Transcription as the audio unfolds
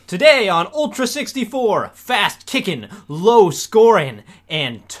Today on Ultra 64, fast kicking, low scoring,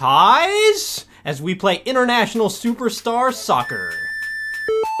 and ties as we play International Superstar Soccer.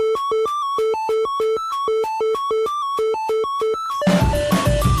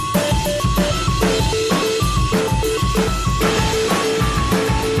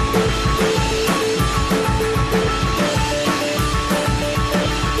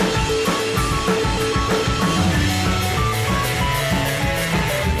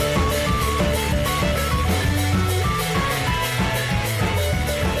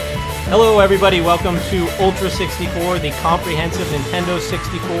 Hello everybody, welcome to Ultra 64, the comprehensive Nintendo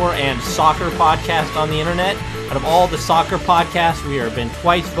 64 and soccer podcast on the internet. Out of all the soccer podcasts, we have been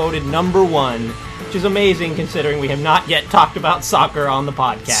twice voted number one, which is amazing considering we have not yet talked about soccer on the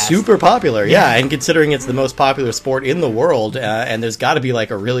podcast. Super popular, yeah, and considering it's the most popular sport in the world, and there's got to be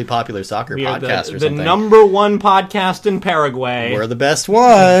like a really popular soccer podcast or something. The number one podcast in Paraguay. We're the best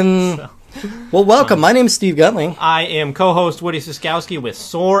one. Well, welcome. My name's Steve Gutling. I am co-host Woody Siskowski with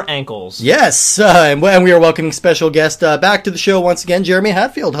sore ankles. Yes, and we are welcoming special guest back to the show once again, Jeremy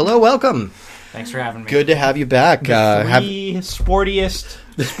Hatfield. Hello, welcome. Thanks for having me. Good to have you back. The sportiest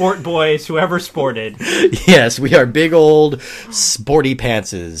sport boys who ever sported. Yes, we are big old sporty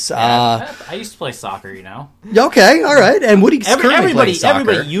pantses. Yeah, I used to play soccer, you know. Okay, all right. And Woody currently plays soccer.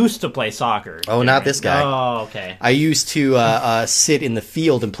 Everybody used to play soccer. Oh, not this guy. Oh, okay. I used to sit in the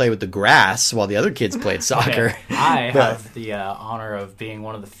field and play with the grass while the other kids played soccer. Okay. I have the honor of being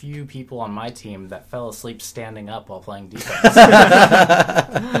one of the few people on my team that fell asleep standing up while playing defense.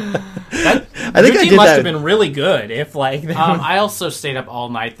 I think your team must have been really good if I also stayed up all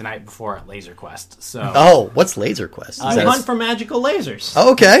night the night before at Laser Quest. So what's Laser Quest? You hunt for magical lasers.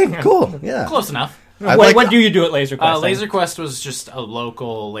 Oh, okay, cool. Yeah, close enough. What do you do at Laser Quest? Laser Quest was just a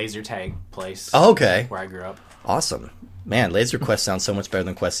local laser tag place. Oh, okay, where I grew up. Awesome. Man, Laser Quest sounds so much better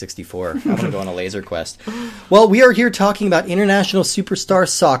than Quest 64. I want to go on a Laser Quest. Well, we are here talking about International Superstar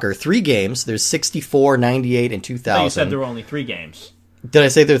Soccer. 3 games. There's 64, 98, and 2000. You said there were only 3 games. Did I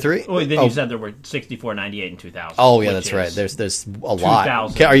say there are 3? Well, then you said there were 64, 98, and 2000. Oh, yeah, that's right. There's a lot.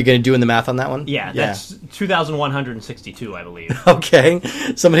 Are you going to do the math on that one? Yeah, that's 2,162, I believe. Okay.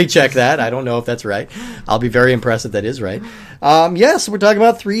 Somebody check that. I don't know if that's right. I'll be very impressed if that is right. Yes, we're talking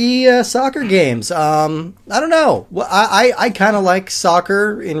about 3 soccer games. I don't know. Well, I kind of like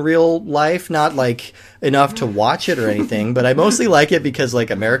soccer in real life, not like enough to watch it or anything, but I mostly like it because like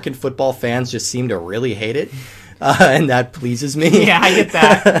American football fans just seem to really hate it. And that pleases me. Yeah, I get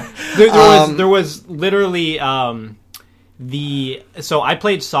that. There was literally so I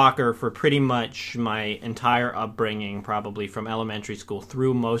played soccer for pretty much my entire upbringing, probably from elementary school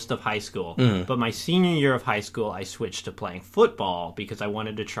through most of high school. But my senior year of high school, I switched to playing football because I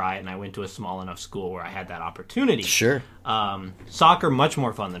wanted to try it, and I went to a small enough school where I had that opportunity. Sure. Soccer, much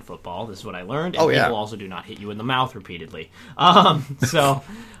more fun than football. This is what I learned. And people also do not hit you in the mouth repeatedly.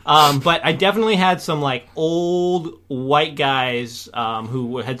 But I definitely had some like old white guys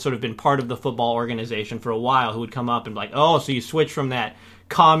who had sort of been part of the football organization for a while who would come up and be like, oh, so you switched from that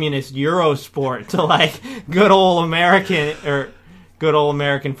communist Euro sport to like good old American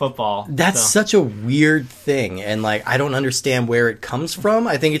football. That's such a weird thing, and like I don't understand where it comes from.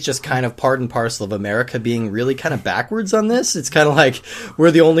 I think it's just kind of part and parcel of America being really kind of backwards on this. It's kind of like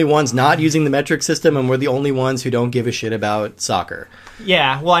we're the only ones not using the metric system, and we're the only ones who don't give a shit about soccer.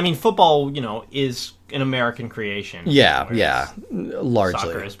 Yeah, well, I mean, football, is an American creation. Yeah, largely.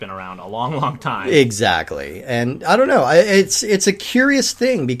 Soccer has been around a long, long time. Exactly, and I don't know. It's a curious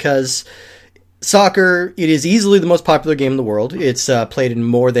thing because soccer, it is easily the most popular game in the world. It's played in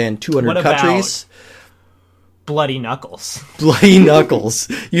more than 200 countries. Bloody Knuckles. Bloody Knuckles.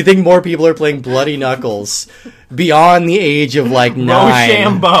 You think more people are playing Bloody Knuckles beyond the age of like 9?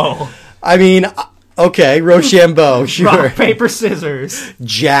 Rochambeau. I mean, okay, Rochambeau, sure. Rock, paper, scissors.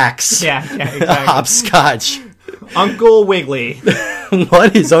 Jacks. Yeah, exactly. Hopscotch. Uncle Wiggly.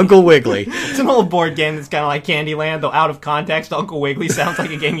 What is Uncle Wiggly? It's an old board game that's kind of like Candyland, though out of context, Uncle Wiggly sounds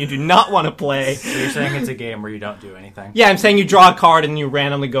like a game you do not want to play. So you're saying it's a game where you don't do anything? Yeah, I'm saying you draw a card and you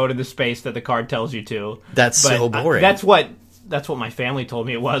randomly go to the space that the card tells you to. That's so boring. That's what my family told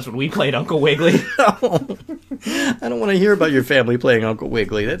me it was when we played Uncle Wiggly. I don't want to hear about your family playing Uncle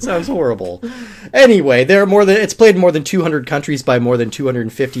Wiggly. That sounds horrible. Anyway, it's played in more than 200 countries by more than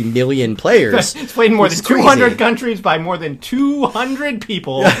 250 million players. It's played in more than 200 countries by more than 200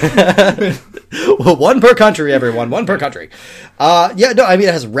 people. Well, one per country, everyone. One per country. It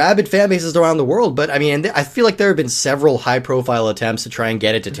has rabid fan bases around the world, but I mean, I feel like there have been several high-profile attempts to try and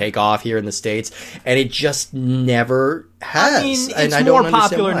get it to take off here in the States, and it just never has. I mean, it's more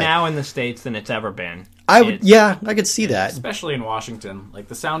popular now in the States than it's ever been. I could see that. Especially in Washington. Like,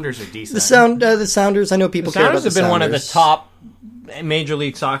 the Sounders are decent. The Sounders, I know people care about Sounders the have been one of the Sounders. top Major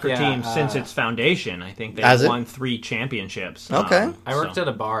League Soccer Yeah, teams since its foundation. I think Has they've it? won 3 championships. Okay. I worked at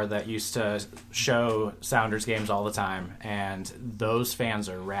a bar that used to show Sounders games all the time, and those fans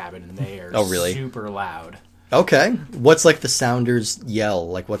are rabid, and they are Oh, really? super loud. Okay. What's like the Sounders yell?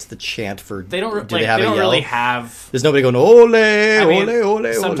 Like, what's the chant for? They don't, do they have a yell? really have... There's nobody going, ole, I mean, ole,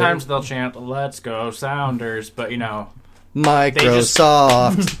 ole, sometimes they'll chant, "Let's go Sounders," but, you know,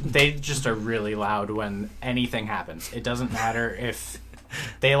 Microsoft. they just are really loud when anything happens. It doesn't matter if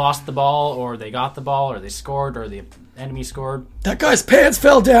they lost the ball, or they got the ball, or they scored, or the enemy scored. That guy's pants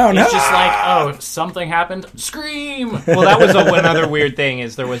fell down. It's just like, oh, something happened, scream! Well, that was another weird thing.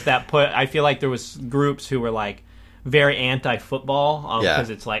 Is there was that I feel like there was groups who were like very anti-football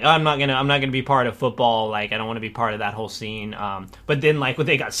because it's like, oh, I'm not gonna be part of football. Like, I don't want to be part of that whole scene. But then like when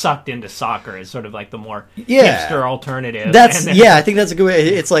they got sucked into soccer, is sort of like the more hipster alternative. I think that's a good way.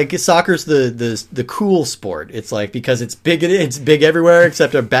 It's like soccer's the cool sport. It's like, because it's big everywhere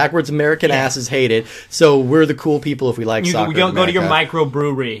except our backwards American asses hate it. So we're the cool people if we like soccer. You go to your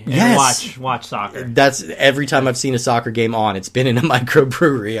microbrewery and watch soccer. That's every time I've seen a soccer game on, it's been in a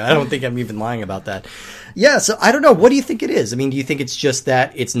microbrewery. I don't think I'm even lying about that. Yeah, so I don't know. What do you think it is? I mean, do you think it's just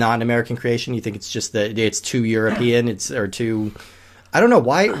that it's not an American creation? You think it's just that it's too European? Or too... I don't know.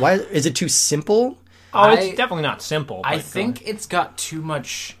 Why is it too simple? Oh, it's definitely not simple. I think it's got too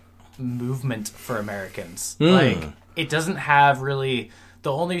much movement for Americans. Mm. Like, it doesn't have really...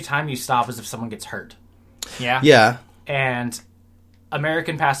 The only time you stop is if someone gets hurt. Yeah. Yeah. And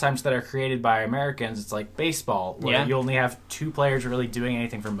American pastimes that are created by Americans, it's like baseball, where you only have 2 players really doing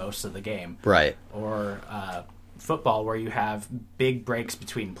anything for most of the game. Right. Or football, where you have big breaks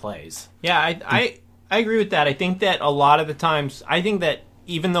between plays. Yeah, I agree with that. I think that a lot of the times, I think that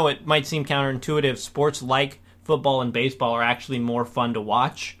even though it might seem counterintuitive, sports like football and baseball are actually more fun to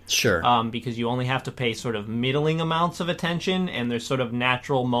watch. Sure. Because you only have to pay sort of middling amounts of attention, and there's sort of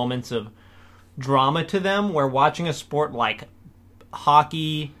natural moments of drama to them, where watching a sport like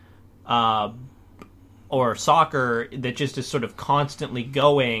hockey or soccer that just is sort of constantly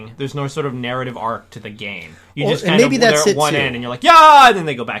going, there's no sort of narrative arc to the game. You just kind of, they're at one end and you're like, yeah, and then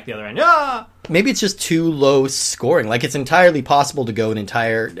they go back the other end, yeah. Maybe it's just too low scoring. Like, it's entirely possible to go have an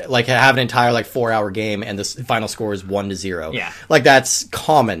entire 4-hour game and the final score is 1-0. Yeah. Like, that's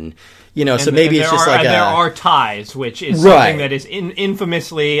common. You know, so maybe it's just like there are ties, which is something that is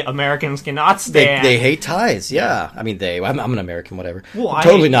infamously Americans cannot stand. They hate ties, yeah. I mean, I'm an American, whatever. Well, I'm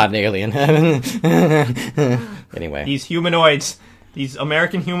totally not an alien. Anyway. These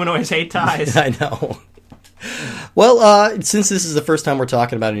American humanoids hate ties. I know. Well, since this is the first time we're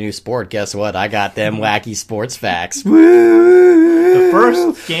talking about a new sport, guess what? I got them wacky sports facts. Woo! The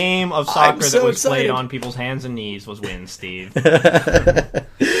first game of soccer that was excited. played on people's hands and knees was when, Steve?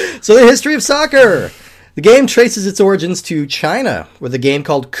 So the history of soccer. The game traces its origins to China with a game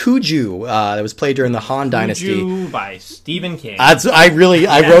called Cuju that was played during the Han Dynasty. Cuju by Stephen King. I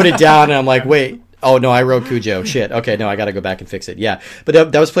wrote it down and I'm like, wait. Oh, no, I wrote Cujo. Shit. Okay, no, I got to go back and fix it. Yeah.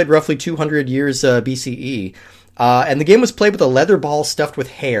 But that was played roughly 200 years BCE. And the game was played with a leather ball stuffed with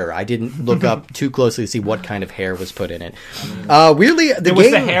hair. I didn't look up too closely to see what kind of hair was put in it. Weirdly, it was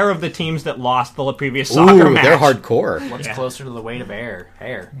the hair of the teams that lost the previous soccer match. They're hardcore. What's closer to the weight of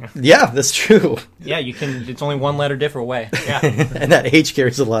hair? Yeah, that's true. Yeah, you can. It's only one letter different way. Yeah, and that H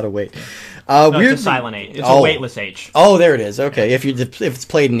carries a lot of weight. It's a silent H. It's a weightless H. Oh, there it is. Okay, if it's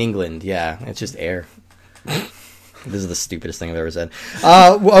played in England, yeah, it's just air. This is the stupidest thing I've ever said.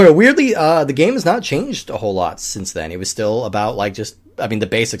 Weirdly, the game has not changed a whole lot since then. It was still about the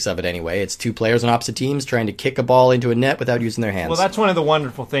basics of it anyway. It's 2 players on opposite teams trying to kick a ball into a net without using their hands. Well, that's one of the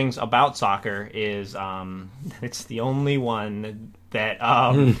wonderful things about soccer is it's the only one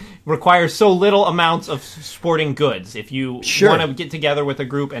that requires so little amounts of sporting goods. If you want to get together with a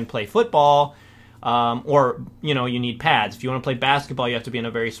group and play football, or you need pads. If you want to play basketball, you have to be in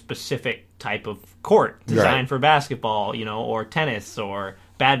a very specific type of court designed for basketball, or tennis or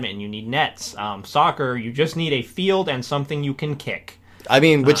badminton. You need nets. Soccer, you just need a field and something you can kick. I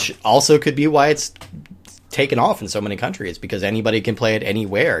mean, which also could be why it's taken off in so many countries, because anybody can play it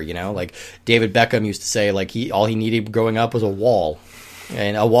anywhere. Like David Beckham used to say, all he needed growing up was a wall.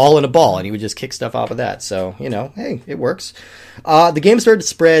 And a wall and a ball, and he would just kick stuff off of that. So, hey, it works. The game started to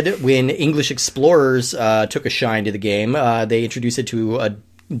spread when English explorers took a shine to the game. They introduced it to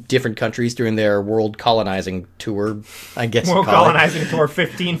different countries during their world colonizing tour, I guess. World Colonizing Tour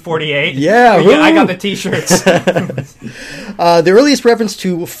 1548. Yeah, I got the t-shirts. The earliest reference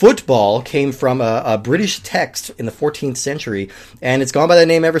to football came from a British text in the 14th century, and it's gone by that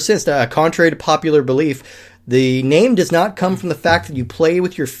name ever since. Contrary to popular belief, the name does not come from the fact that you play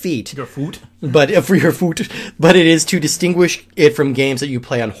with your feet. Your foot? But it is to distinguish it from games that you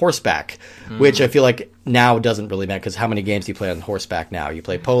play on horseback, which I feel like now doesn't really matter, because how many games do you play on horseback now? You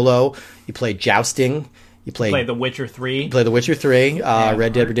play polo, you play jousting, you play The Witcher 3. play The Witcher 3,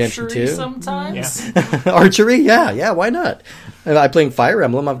 Red Dead Redemption 2. Sometimes. Yeah. Archery, yeah, why not? I'm playing Fire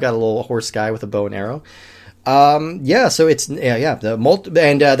Emblem. I've got a little horse guy with a bow and arrow. So it's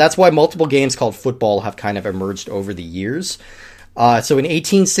that's why multiple games called football have kind of emerged over the years. So in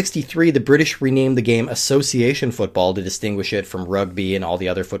 1863, the British renamed the game Association Football to distinguish it from rugby and all the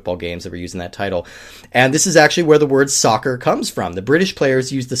other football games that were using that title. And this is actually where the word soccer comes from. The British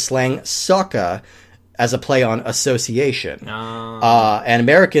players used the slang soccer as a play on association. And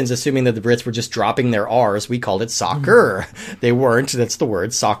Americans, assuming that the Brits were just dropping their R's, we called it soccer. They weren't. That's the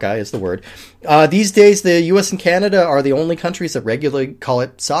word. Soccer is the word. These days, the U.S. and Canada are the only countries that regularly call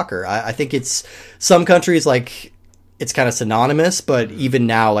it soccer. I think it's some countries, like, it's kind of synonymous, but even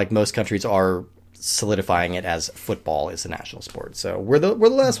now, like, most countries are solidifying it as football is the national sport. So we're the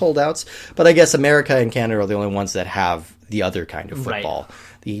last holdouts, but I guess America and Canada are the only ones that have the other kind of football. Right.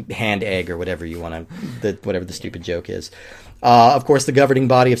 The hand egg or whatever you want to, whatever the stupid joke is. Of course, the governing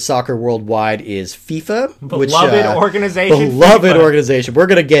body of soccer worldwide is FIFA. Beloved organization. Beloved organization. We're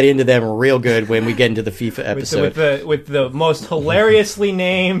going to get into them real good when we get into the FIFA episode. With the most hilariously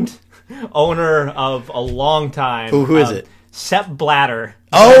named owner of a long time. Who is it? Sepp Blatter.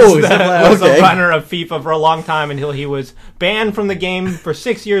 Oh, was the runner of FIFA for a long time until he was banned from the game for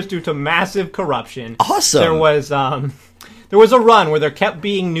 6 years due to massive corruption. Awesome. There was a run where there kept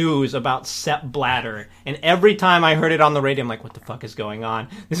being news about Sepp Blatter, and every time I heard it on the radio, I'm like, what the fuck is going on?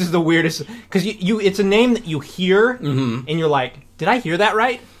 This is the weirdest, because it's a name that you hear, and you're like, did I hear that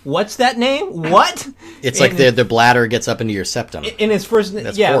right? What's that name? What? It's like the bladder gets up into your septum. In his first,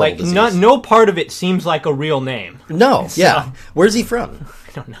 That's like no part of it seems like a real name. No, yeah. Where's he from?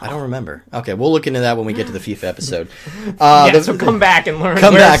 I don't know. I don't remember. Okay, we'll look into that when we get to the FIFA episode. So come back and learn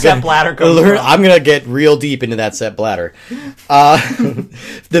where Sepp Blatter comes from. I'm going to get real deep into that Sepp Blatter. The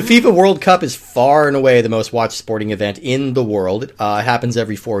FIFA World Cup is far and away the most watched sporting event in the world. It happens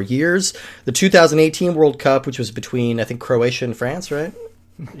every 4 years. The 2018 World Cup, which was between, I think, Croatia and France, right?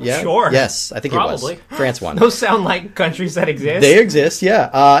 Yeah. Sure. Yes, I think Probably. It was. France won. Those sound like countries that exist. They exist, yeah.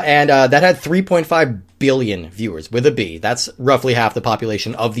 And that had 3.5 billion viewers, with a B. That's roughly half the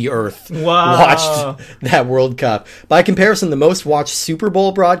population of the Earth watched that World Cup. By comparison, the most watched Super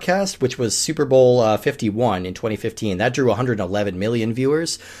Bowl broadcast, which was Super Bowl 51 in 2015, that drew 111 million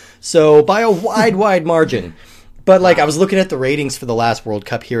viewers. So by a wide margin. But I was looking at the ratings for the last World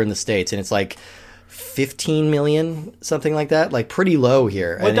Cup here in the States, and it's like 15 million, something like that. Like, pretty low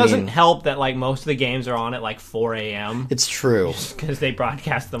here. Well, it doesn't help that most of the games are on at 4 a.m. It's true. Because they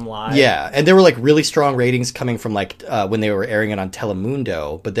broadcast them live. Yeah, and there were really strong ratings coming from when they were airing it on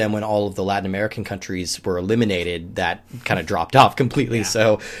Telemundo, but then when all of the Latin American countries were eliminated, that kind of dropped off completely. Yeah.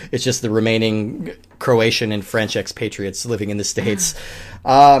 So it's just the remaining Croatian and French expatriates living in the States.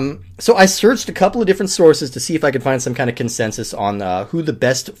 So I searched a couple of different sources to see if I could find some kind of consensus on who the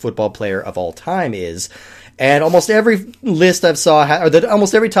best football player of all time is. And almost every list I've saw,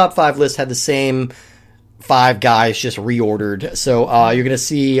 almost every top 5 list had the same 5 guys just reordered. So you're going to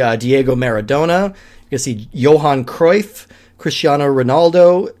see Diego Maradona, you're going to see Johan Cruyff, Cristiano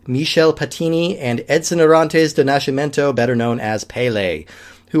Ronaldo, Michel Platini, and Edson Arantes do Nascimento, better known as Pelé,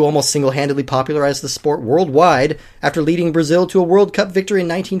 who almost single-handedly popularized the sport worldwide after leading Brazil to a World Cup victory in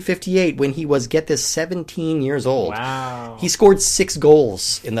 1958 when he was, get this, 17 years old. Wow. He scored 6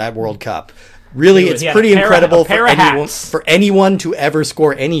 goals in that World Cup. Really, it's pretty incredible for anyone to ever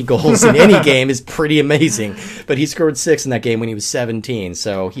score any goals in any game is pretty amazing. But he scored 6 in that game when he was 17,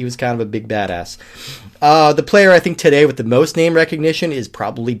 so he was kind of a big badass. The player I think today with the most name recognition is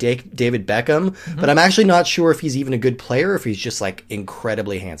probably David Beckham, but I'm actually not sure if he's even a good player or if he's just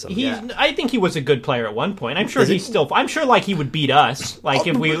incredibly handsome. I think he was a good player at one point. I'm sure I'm sure he would beat us. I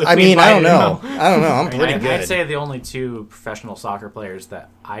don't know. I'm pretty good. I'd say the only 2 professional soccer players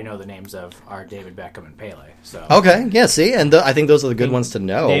that I know the names of are David Beckham and Pelé. So okay, yeah, see, and I think those are the good ones to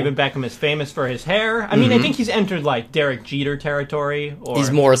know. David Beckham is famous for his hair. I mean, I think he's entered Derek Jeter territory.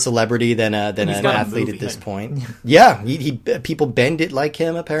 He's more a celebrity than an athlete at this point. Yeah, he people bend it like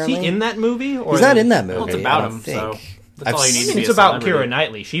him, apparently. Is he in that movie? Or he's not in that movie. Well, it's about him, so... That's all you need to be It's a about celebrity. Keira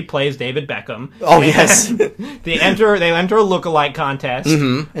Knightley. She plays David Beckham. Oh, yes. They enter a look-alike contest.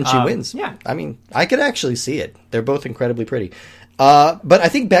 And she wins. yeah. I mean, I could actually see it. They're both incredibly pretty. But I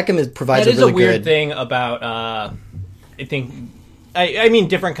think Beckham provides That is a really a weird good... thing about, I think, I mean,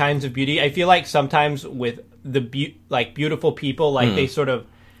 different kinds of beauty. I feel like sometimes with the beautiful people, like they sort of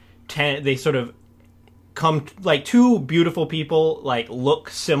come like two beautiful people like look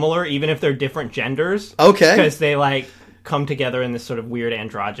similar even if they're different genders. Okay. Because they like come together in this sort of weird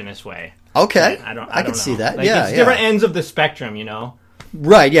androgynous way. Okay. I can don't see know. that. Like, Yeah, it's yeah. different ends of the spectrum, you know.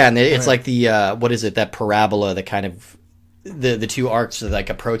 Right, yeah, and it's like the what is it? That parabola that kind of the two arcs that like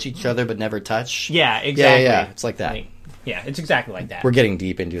approach each other but never touch. Yeah, exactly. Yeah. It's like that. Yeah, it's exactly like that. We're getting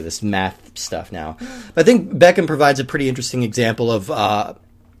deep into this math stuff now. But I think Beckham provides a pretty interesting example of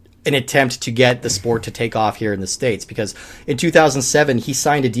an attempt to get the sport to take off here in the States, because in 2007 he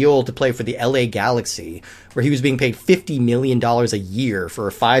signed a deal to play for the LA Galaxy where he was being paid $50 million a year for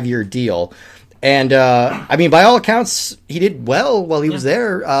a 5-year deal. And, I mean, by all accounts, he did well while he was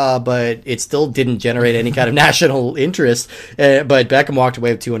there, but it still didn't generate any kind of national interest. But Beckham walked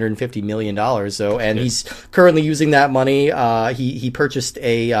away with $250 million. So, and he's currently using that money. He purchased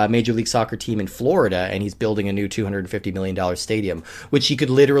a Major League Soccer team in Florida, and he's building a new $250 million stadium, which he could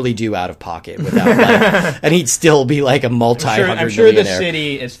literally do out of pocket without, like, and he'd still be like a multi-hundred I'm sure the millionaire.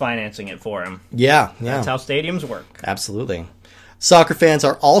 city is financing it for him. Yeah. That's how stadiums work. Absolutely. Soccer fans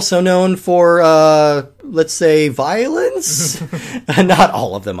are also known for, let's say, violence. Not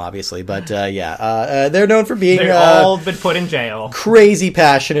all of them, obviously, but they're known for being They've all been put in jail. crazy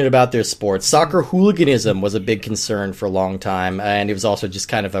passionate about their sports. Soccer hooliganism was a big concern for a long time, and it was also just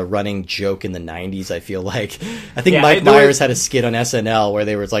kind of a running joke in the 90s, I feel like. I think Mike Myers had a skit on SNL where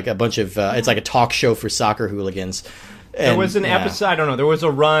there was like a bunch of, it's like a talk show for soccer hooligans. There was an episode, I don't know, there was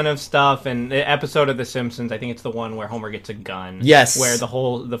a run of stuff, and the episode of The Simpsons, I think it's the one where Homer gets a gun. Yes. Where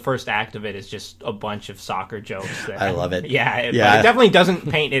the first act of it is just a bunch of soccer jokes. I love it. Yeah, but it definitely doesn't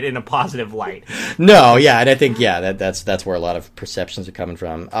paint it in a positive light. No, yeah, and I think, that's where a lot of perceptions are coming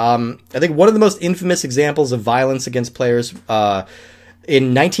from. I think one of the most infamous examples of violence against players,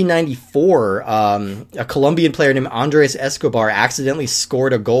 in 1994, a Colombian player named Andres Escobar accidentally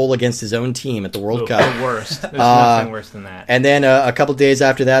scored a goal against his own team at the World Cup. The worst. There's nothing worse than that. And then a couple days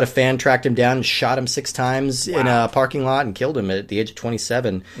after that, a fan tracked him down and shot him 6 times in a parking lot and killed him at the age of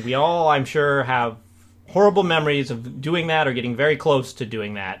 27. We all, I'm sure, have horrible memories of doing that or getting very close to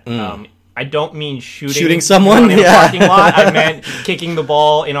doing that. I don't mean shooting someone in a parking lot. I meant kicking the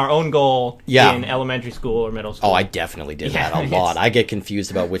ball in our own goal Yeah. in elementary school or middle school. Oh, I definitely did Yeah, that a lot. I get confused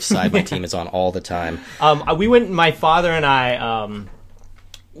about which side my team is on all the time. We went. My father and I.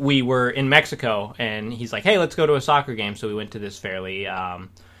 We were in Mexico, and he's like, "Hey, let's go to a soccer game." So we went to this fairly,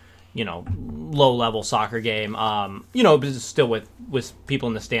 low-level soccer game. But it's still with people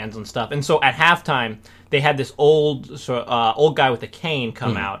in the stands and stuff. And so at halftime, they had this old guy with a cane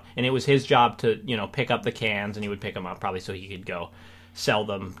come out, and it was his job to pick up the cans, and he would pick them up probably so he could go sell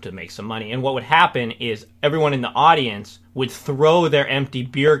them to make some money. And what would happen is everyone in the audience would throw their empty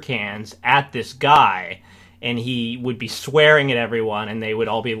beer cans at this guy, and he would be swearing at everyone, and they would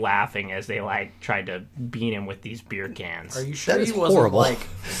all be laughing as they tried to beat him with these beer cans. Are you sure That he is wasn't horrible. like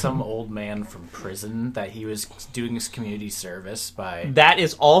some old man from prison that he was doing his community service by? That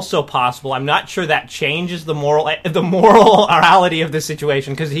is also possible. I'm not sure that changes the morality of the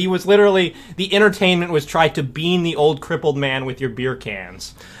situation, because he was literally, the entertainment was try to bean the old crippled man with your beer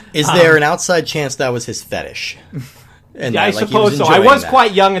cans. Is there an outside chance that was his fetish? And Yeah, I that, like, he suppose so. I enjoying was that?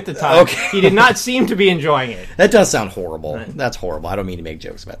 quite young at the time. Okay. He did not seem to be enjoying it. That does sound horrible. That's horrible. I don't mean to make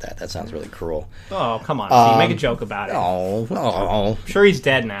jokes about that. That sounds really cruel. Oh, come on, Steve. Make a joke about it. Oh. I'm sure he's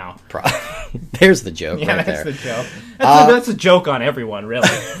dead now. There's the joke Yeah, right that's there. the joke. That's a joke on everyone, really.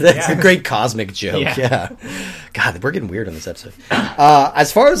 That's Yeah. a great cosmic joke. Yeah. Yeah. God, we're getting weird on this episode.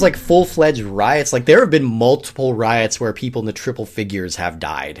 As far as like full-fledged riots, like there have been multiple riots where people in the triple figures have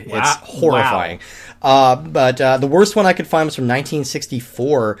died. Wow. It's horrifying. But the worst one I could find was from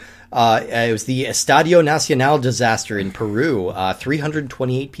 1964. It was the Estadio Nacional disaster in Peru.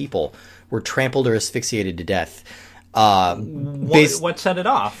 328 people were trampled or asphyxiated to death. What set it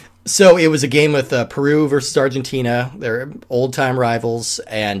off? So it was a game with Peru versus Argentina. They're old-time rivals,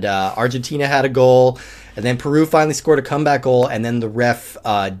 and Argentina had a goal, and then Peru finally scored a comeback goal, and then the ref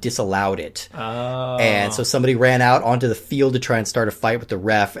disallowed it. Oh. And so somebody ran out onto the field to try and start a fight with the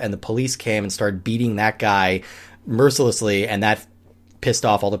ref, and the police came and started beating that guy mercilessly, and that pissed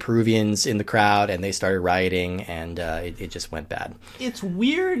off all the Peruvians in the crowd, and they started rioting, and it just went bad. It's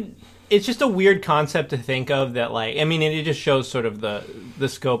weird it's just a weird concept to think of that, like, I mean, it just shows sort of the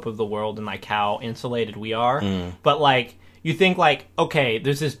scope of the world and, like, how insulated we are. But, like, you think, like, okay,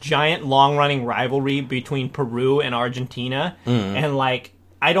 there's this giant long-running rivalry between Peru and Argentina, and, like,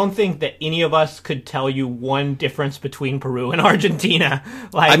 I don't think that any of us could tell you one difference between Peru and Argentina.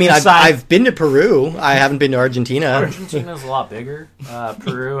 Like, I mean, I've been to Peru. I haven't been to Argentina. Argentina's a lot bigger.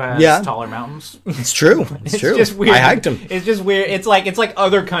 Peru has taller mountains. It's true. It's true. Just weird. I hiked them. It's just weird. It's like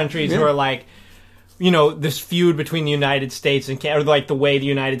other countries who are like, you know, this feud between the United States and Canada, or like the way the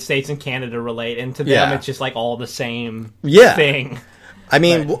United States and Canada relate, and to them it's just like all the same thing. I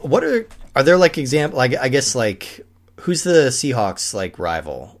mean, what are there like example? Like, I guess like. Who's the Seahawks like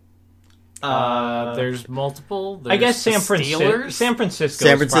rival? There's multiple. There's I guess San Francisco. San Francisco.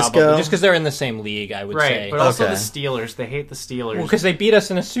 Probably, just because they're in the same league, I would say. But also the Steelers. They hate the Steelers. Because they beat us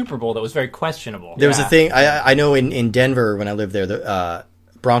in a Super Bowl that was very questionable. There was a thing I know in Denver when I lived there. The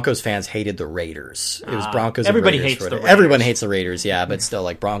Broncos fans hated the Raiders. It was Broncos. Everybody and Raiders hates the Raiders. Everyone hates the Raiders. Yeah, but still,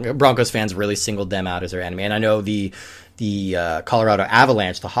 like Broncos fans really singled them out as their enemy. And I know the Colorado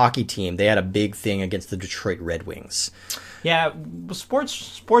Avalanche, the hockey team, they had a big thing against the Detroit Red Wings. Yeah,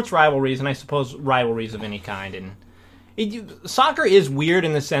 sports rivalries, and I suppose rivalries of any kind, and soccer is weird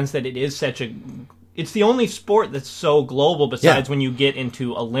in the sense that it is it's the only sport that's so global besides when you get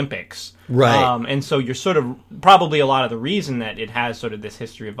into Olympics. Right. And so you're sort of, probably a lot of the reason that it has sort of this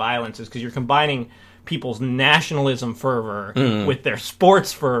history of violence is because you're combining people's nationalism fervor with their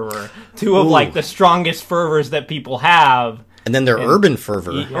sports fervor, two of like the strongest fervors that people have. And then their urban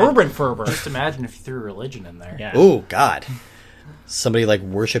fervor. Urban fervor. Just imagine if you threw religion in there. Yeah. Oh, God. Somebody like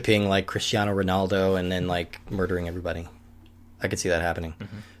worshiping like Cristiano Ronaldo and then like murdering everybody. I could see that happening.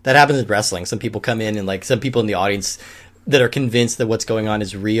 That happens in wrestling. Some people come in and like some people in the audience that are convinced that what's going on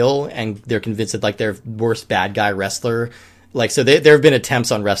is real, and they're convinced that like their worst bad guy wrestler. Like, so there have been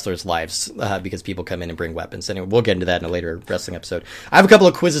attempts on wrestlers' lives because people come in and bring weapons. Anyway, we'll get into that in a later wrestling episode. I have a couple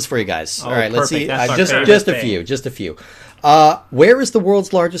of quizzes for you guys. All right, let's see. Just a few. Where is the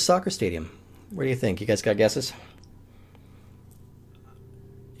world's largest soccer stadium? Where do you think? You guys got guesses?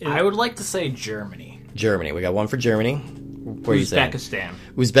 I would like to say Germany. Germany. We got one for Germany. Where you saying?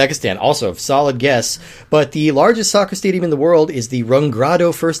 Uzbekistan. Also, solid guess. But the largest soccer stadium in the world is the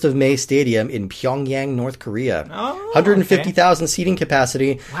Rungrado 1st of May Stadium in Pyongyang, North Korea. 150,000 seating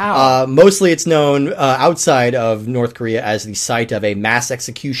capacity. Wow. Mostly it's known outside of North Korea as the site of a mass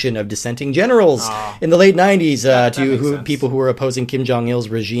execution of dissenting generals in the late 90s people who were opposing Kim Jong-il's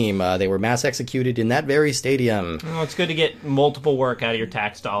regime. They were mass executed in that very stadium. Well, it's good to get multiple work out of your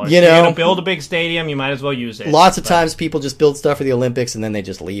tax dollars. You know, you're going to build a big stadium, you might as well use it. Lots of times people just build stuff for the Olympics and then they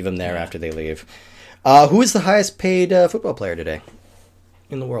just leave them there after they leave. Who is the highest paid football player today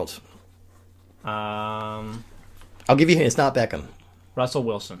in the world? I'll give you a hint. It's not Beckham. Russell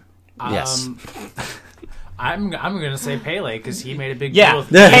Wilson. Yes. I'm going to say Pele because he made a big deal with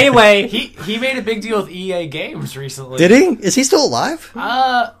Pele. He made a big deal with EA Games recently. Did he? Is he still alive?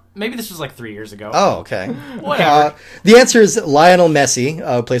 Maybe this was like 3 years ago. Oh, okay. Whatever. The answer is Lionel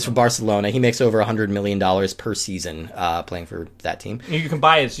Messi, plays for Barcelona. He makes over $100 million per season playing for that team. You can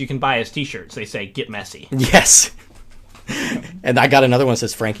buy his T-shirts. They say "Get Messi." Yes. And I got another one that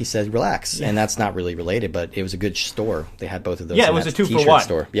says Frankie says relax, and that's not really related, but it was a good store. They had both of those. Yeah, it was a 2-for-1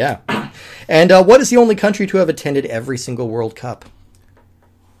 store. Yeah. And what is the only country to have attended every single World Cup?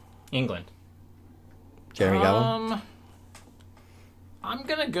 England. Jeremy got one? I'm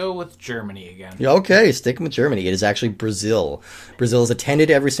going to go with Germany again. Okay, sticking with Germany. It is actually Brazil. Brazil has attended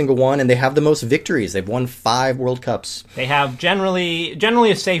every single one, and they have the most victories. They've won 5 World Cups. They have generally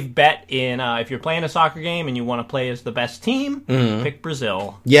a safe bet in if you're playing a soccer game and you want to play as the best team, pick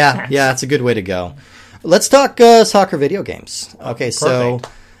Brazil. Yeah, that's a good way to go. Let's talk soccer video games. Okay, so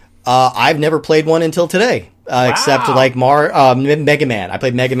I've never played one until today. Except like Mega Man. I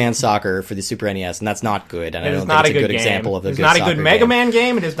played Mega Man Soccer for the Super NES, and that's not good. And I don't think it's a good example of a good soccer game. It's not a good Mega Man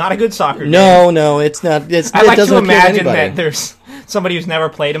game. It is not a good soccer game. No, it's not. I like to imagine that there's somebody who's never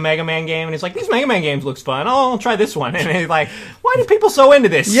played a Mega Man game, and he's like, "These Mega Man games looks fun. Oh, I'll try this one." And he's like, "Why are people so into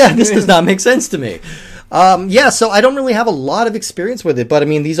this?" Yeah, this does not make sense to me. So I don't really have a lot of experience with it, but I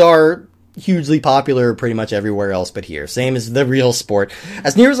mean, these are hugely popular pretty much everywhere else but here. Same as the real sport.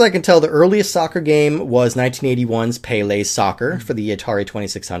 As near as I can tell, the earliest soccer game was 1981's Pele Soccer for the Atari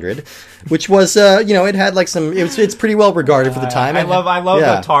 2600, which was, it had like some, it's pretty well regarded for the time. I love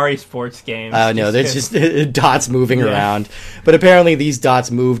Atari sports games. No, there's just dots moving around. But apparently these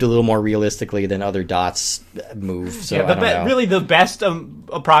dots moved a little more realistically than other dots move. So I don't know. Really the best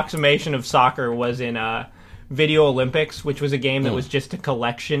approximation of soccer was in Video Olympics, which was a game that was just a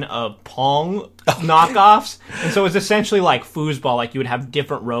collection of Pong knockoffs. And so it was essentially like foosball. Like you would have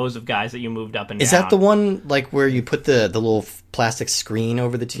different rows of guys that you moved up and down. Is that the one like where you put the little plastic screen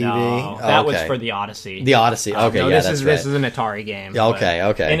over the TV? No, that was for the Odyssey. The Odyssey. Okay, no, yeah, this is an Atari game. Okay,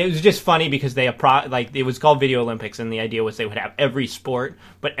 okay. And it was just funny because they it was called Video Olympics, and the idea was they would have every sport,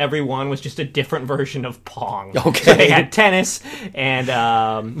 but every one was just a different version of Pong. Okay. So they had tennis and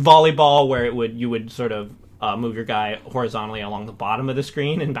volleyball, where you would sort of move your guy horizontally along the bottom of the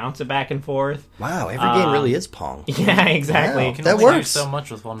screen and bounce it back and forth. Wow, every game really is Pong. Yeah, exactly. Wow. You can That only do works. so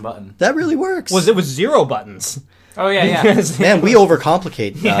much with one button. That really works. It was 0 buttons. Oh, yeah. Man, we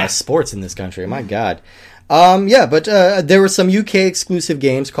overcomplicate sports in this country. My God. But there were some UK exclusive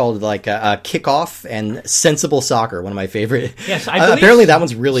games called like Kickoff and Sensible Soccer, one of my favorite. Yes, I believe apparently that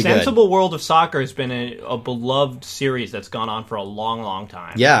one's really good. Sensible World of Soccer has been a beloved series that's gone on for a long, long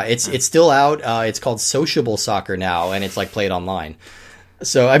time. Yeah, it's still out. It's called Sociable Soccer now, and it's like played online.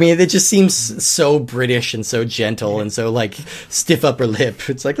 So, I mean, it just seems so British and so gentle and so like stiff upper lip.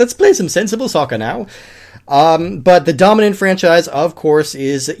 It's like, let's play some sensible soccer now. But the dominant franchise, of course,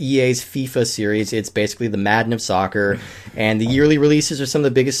 is EA's FIFA series. It's basically the Madden of soccer, and the yearly releases are some of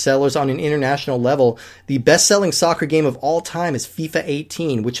the biggest sellers on an international level. The best-selling soccer game of all time is FIFA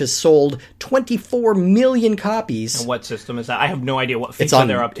 18, which has sold 24 million copies. And what system is that? I have no idea what FIFA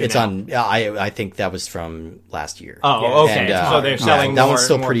they're up to now. I think that was from last year. Oh, okay. And, so they're selling that more, one's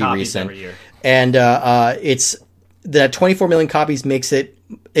still more pretty copies recent. every year. And it's that 24 million copies makes it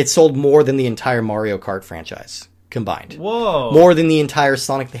sold more than the entire Mario Kart franchise combined. Whoa. More than the entire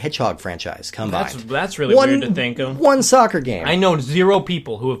Sonic the Hedgehog franchise combined. That's really weird to think of. One soccer game. I know 0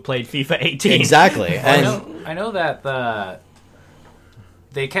 people who have played FIFA 18. Exactly. And I know that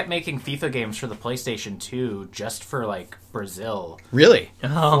they kept making FIFA games for the PlayStation 2 just for like Brazil. really?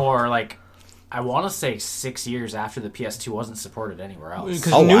 For like, I want to say 6 years after the PS2 wasn't supported anywhere else.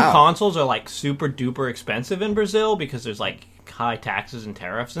 Because Oh, new wow. consoles are like super duper expensive in Brazil because there's like high taxes and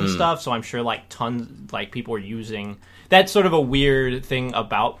tariffs and stuff. So I'm sure like tons like people are using. That's sort of a weird thing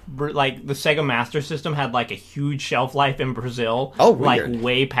about like the Sega Master System had like a huge shelf life in Brazil. Oh, weird. Like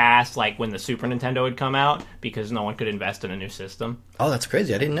way past like when the Super Nintendo had come out because no one could invest in a new system. Oh, that's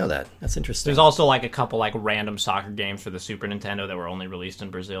crazy. I didn't know that. That's interesting. There's also like a couple like random soccer games for the Super Nintendo that were only released in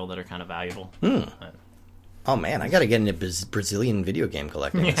Brazil that are kind of valuable. Oh, man, I got to get into Brazilian video game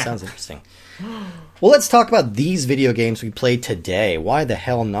collecting. That sounds interesting. Well, let's talk about these video games we played today. Why the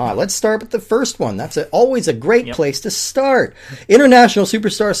hell not? Let's start with the first one. That's always a great place to start. International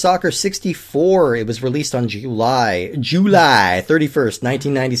Superstar Soccer 64. It was released on July 31st,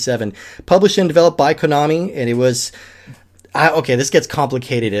 1997. Published and developed by Konami, and it was... okay, this gets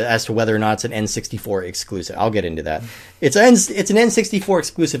complicated as to whether or not it's an N64 exclusive. I'll get into that. It's an N64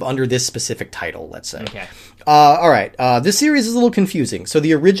 exclusive under this specific title, let's say. Okay. All right. This series is a little confusing. So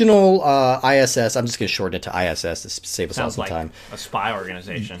the original ISS, I'm just going to shorten it to ISS to save us all Sounds some like time. a spy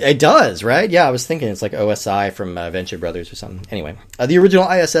organization. It does, right? Yeah, I was thinking it's like OSI from Venture Brothers or something. Anyway, the original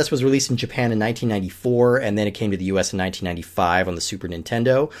ISS was released in Japan in 1994, and then it came to the US in 1995 on the Super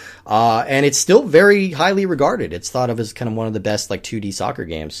Nintendo. And it's still very highly regarded. It's thought of as kind of one of the best like 2D soccer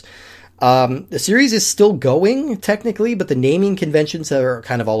games. The series is still going, technically, but the naming conventions are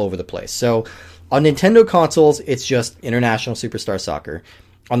kind of all over the place. So on Nintendo consoles, it's just International Superstar Soccer.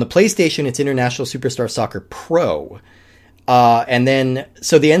 On the PlayStation, it's International Superstar Soccer Pro. And then,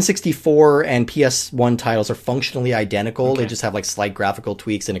 so the N64 and PS1 titles are functionally identical. Okay. They just have like slight graphical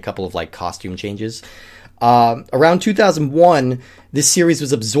tweaks and a couple of like costume changes. Around 2001, this series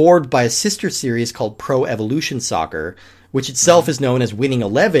was absorbed by a sister series called Pro Evolution Soccer, which itself is known as Winning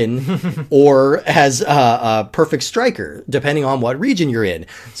 11 or as Perfect Striker, depending on what region you're in.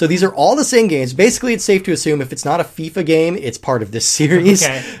 So these are all the same games. Basically, it's safe to assume if it's not a FIFA game, it's part of this series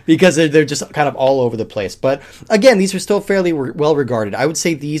because they're just kind of all over the place. But again, these are still fairly well regarded. I would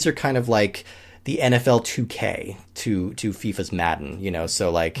say these are kind of like the NFL 2K to FIFA's Madden, you know,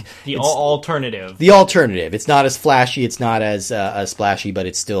 so like... The alternative. The alternative. It's not as flashy, it's not as splashy, but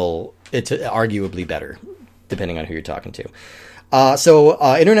it's arguably better, depending on who you're talking to.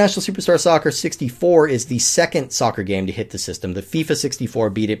 International Superstar Soccer 64 is the second soccer game to hit the system. The FIFA 64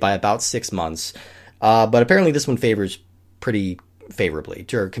 beat it by about 6 months, but apparently this one compares pretty favorably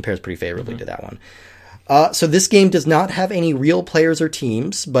to that one. So this game does not have any real players or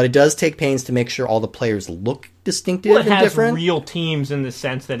teams, but it does take pains to make sure all the players look distinctive Well, it and has different. real teams in the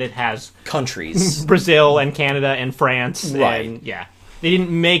sense that it has Countries. Brazil and Canada and France. Right. And, yeah. They didn't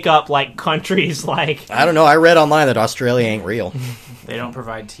make up like countries like... I don't know. I read online that Australia ain't real. They don't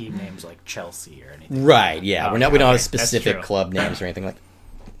provide team names like Chelsea or anything. Right, yeah. We don't have That's specific true. club names or anything like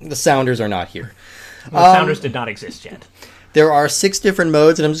that. The Sounders are not here. The Founders did not exist yet. There are 6 different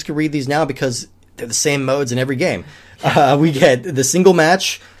modes, and I'm just going to read these now because they're the same modes in every game. We get the single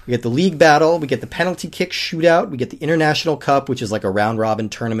match, we get the league battle, we get the penalty kick shootout, we get the International Cup, which is like a round-robin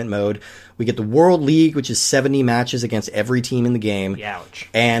tournament mode. We get the World League, which is 70 matches against every team in the game. Ouch.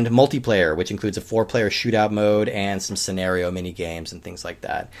 And multiplayer, which includes a 4-player shootout mode and some scenario mini-games and things like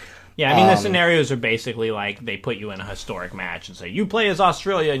that. Yeah, I mean, the scenarios are basically like they put you in a historic match and say, you play as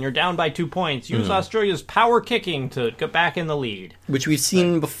Australia and you're down by 2 points. Use Australia's power kicking to get back in the lead. Which we've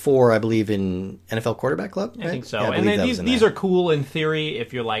seen before, I believe, in NFL Quarterback Club, right? I think so. Yeah, and then these are cool in theory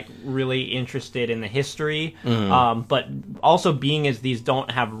if you're like really interested in the history. But also being as these don't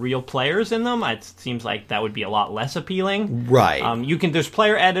have real players in them, it seems like that would be a lot less appealing. Right. There's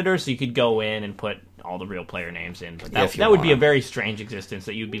player editors, so you could go in and put all the real player names in, but If you that would be wanna. a very strange existence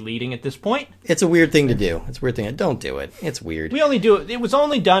that you'd be leading at this point. It's a weird thing to do. It's a weird thing. Don't do it. It's weird. We only do it. It was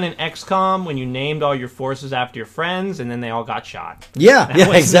only done in XCOM when you named all your forces after your friends, and then they all got shot. Yeah,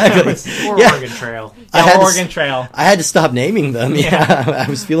 exactly. Or Yeah. Oregon Trail. Oregon Trail. I had to stop naming them. Yeah, I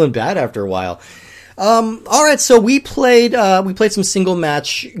was feeling bad after a while. All right, so we played some single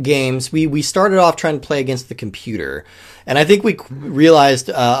match games. We started off trying to play against the computer, and I think we realized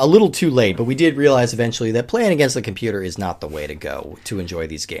a little too late, but we did realize eventually that playing against the computer is not the way to go to enjoy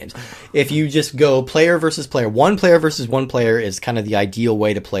these games. If you just go player versus player versus one player is kind of the ideal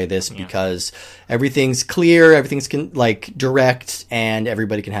way to play this because everything's clear, everything's direct, and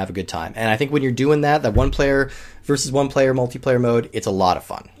everybody can have a good time. And I think when you're doing that one player versus one player multiplayer mode, it's a lot of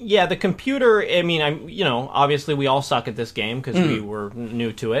fun. Yeah, the computer, I mean, obviously we all suck at this game because we were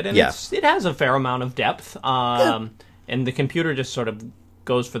new to it, and it has a fair amount of depth, and the computer just sort of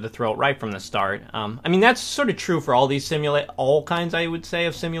goes for the throat right from the start. I mean, that's sort of true for all these all kinds, I would say,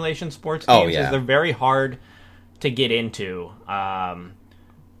 of simulation sports games. Oh, yeah. Is they're very hard to get into,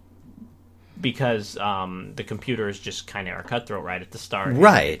 because the computers just kind of are cutthroat right at the start.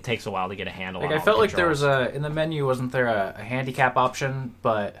 Right. It takes a while to get a handle on Like, all I felt the like there was controls. in the menu, wasn't there a handicap option,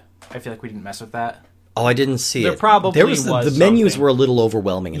 but I feel like we didn't mess with that. Oh, I didn't see There it. probably was was the menus something. were a little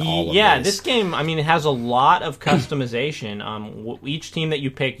overwhelming in all of these. This game, I mean, it has a lot of customization. Each team that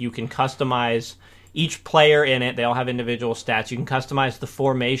you pick, you can customize each player in it. They all have individual stats. You can customize the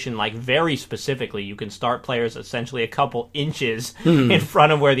formation, like, very specifically. You can start players essentially a couple inches in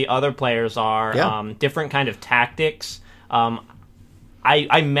front of where the other players are. Yeah. Different kind of tactics.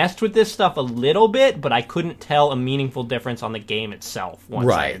 I messed with this stuff a little bit, but I couldn't tell a meaningful difference on the game itself once I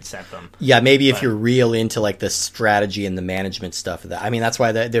Right. had set them. Yeah, maybe if you're real into like the strategy and the management stuff of that. I mean, that's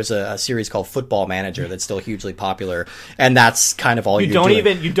why there's a series called Football Manager that's still hugely popular, and that's kind of all You you're don't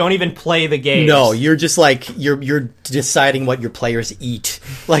doing. you don't even play the game. No, you're just like you're deciding what your players eat,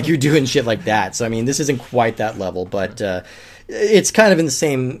 like you're doing shit like that. So I mean, this isn't quite that level, but it's kind of in the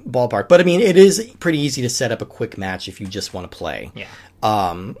same ballpark. But I mean, it is pretty easy to set up a quick match if you just want to play. Yeah.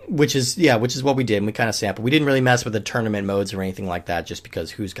 Which is what we did. And we kind of sampled. We didn't really mess with the tournament modes or anything like that, just because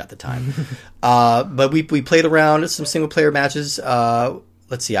who's got the time. But we played around some single player matches.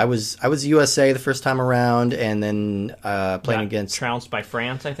 Let's see. I was USA the first time around, and then playing Got against. trounced by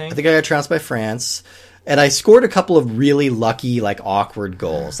France, I think. I think I got trounced by France. And I scored a couple of really lucky, like, awkward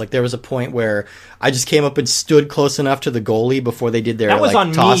goals. Like, there was a point where I just came up and stood close enough to the goalie before they did their, That was on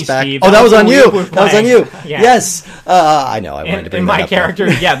me, toss back. Steve. Oh, that was on when you! we were That was on you! playing. Yeah. Yes! I know, I wanted to And bring that my up, though. character,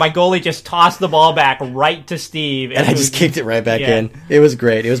 my goalie just tossed the ball back right to Steve. And I just kicked it right back Yeah. in. It was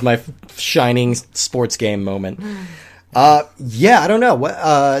great. It was my shining sports game moment. I don't know.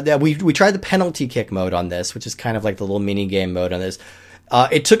 We tried the penalty kick mode on this, which is kind of like the little mini game mode on this.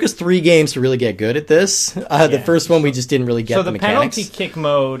 It took us 3 games to really get good at this. The first one, we just didn't really get So the the mechanics. penalty kick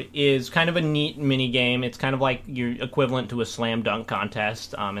mode is kind of a neat mini game. It's kind of like your equivalent to a slam dunk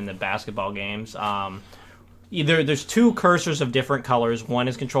contest in the basketball games. There's 2 cursors of different colors. One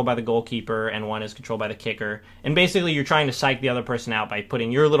is controlled by the goalkeeper, and one is controlled by the kicker. And basically, you're trying to psych the other person out by putting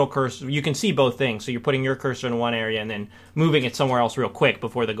your little cursor. You can see both things. So you're putting your cursor in one area and then moving it somewhere else real quick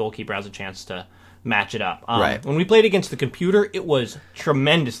before the goalkeeper has a chance to match it up. Right. When we played against the computer, it was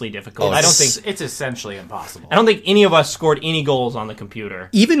tremendously difficult. Oh, I don't think It's essentially impossible. any of us scored any goals on the computer.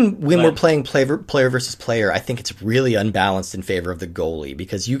 Even when But- we're playing player versus player, I think it's really unbalanced in favor of the goalie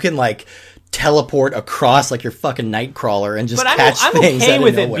because you can like teleport across like your fucking Nightcrawler and just But catch I'm things okay out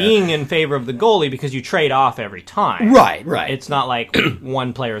with of it nowhere. being in favor of the goalie because you trade off every time. Right. It's not like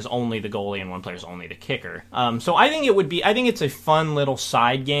one player is only the goalie and one player is only the kicker. So I think it's a fun little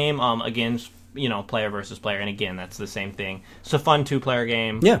side game against player versus player, and again, that's the same thing. It's a fun 2-player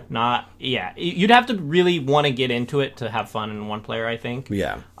game. You'd have to really want to get into it to have fun in one player, I think.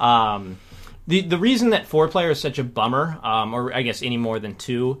 Yeah. The reason that 4-player is such a bummer, or I guess any more than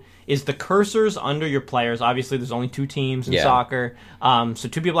 2, is the cursors under your players. Obviously, there's only 2 teams in soccer, so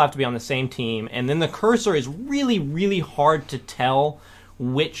 2 people have to be on the same team. And then the cursor is really, really hard to tell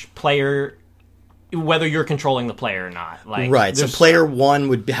which player, whether you're controlling the player or not. Like, right, so player 1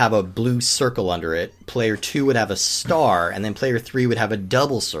 would have a blue circle under it, player 2 would have a star, and then player 3 would have a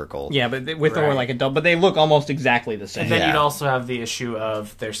double circle. Yeah, but with or like a double, but they look almost exactly the same. And then you'd also have the issue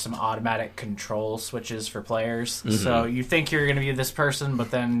of there's some automatic control switches for players. So you think you're going to be this person, but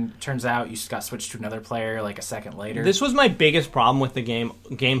then it turns out you just got switched to another player like a second later. This was my biggest problem with the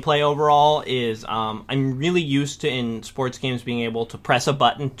gameplay overall. Is I'm really used to in sports games being able to press a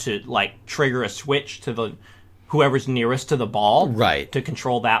button to like trigger a switch to the whoever's nearest to the ball, right, to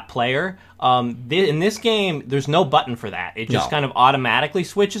control that player. In this game, there's no button for that. It just kind of automatically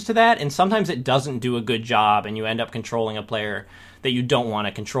switches to that, and sometimes it doesn't do a good job, and you end up controlling a player that you don't want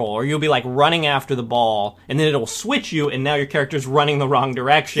to control. Or you'll be like running after the ball, and then it'll switch you, and now your character's running the wrong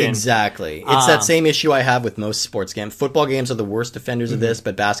direction. Exactly. It's that same issue I have with most sports games. Football games are the worst offenders of this,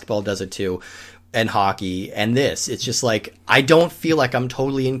 but basketball does it too. And hockey, and this. It's just like, I don't feel like I'm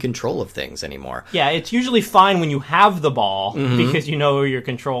totally in control of things anymore. Yeah, it's usually fine when you have the ball, because you know who you're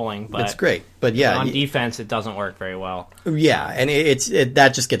controlling. But that's great. But yeah, on defense, it doesn't work very well. Yeah, and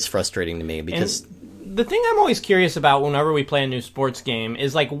that just gets frustrating to me, because... And the thing I'm always curious about whenever we play a new sports game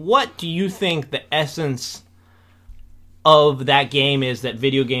is, like, what do you think the essence of that game is that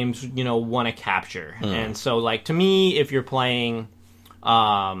video games, want to capture? And so, like, to me, if you're playing...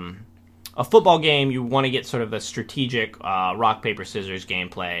 a football game, you want to get sort of a strategic rock, paper, scissors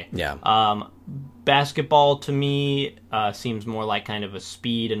gameplay. Yeah. Basketball, to me, seems more like kind of a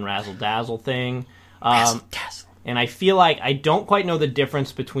speed and razzle-dazzle thing. Razzle-dazzle. And I feel like I don't quite know the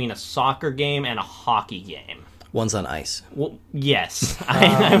difference between a soccer game and a hockey game. One's on ice. Well, yes.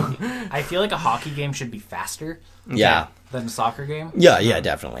 I feel like a hockey game should be faster Yeah. than a soccer game. Yeah,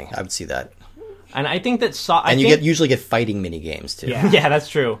 definitely. I would see that. And I think that... usually get fighting mini games too. Yeah, that's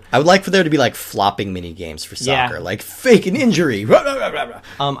true. I would like for there to be like flopping mini games for soccer, like fake an injury.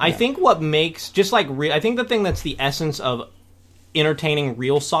 I think what makes I think the thing that's the essence of entertaining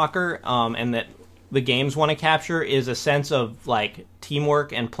real soccer, and that the games want to capture, is a sense of like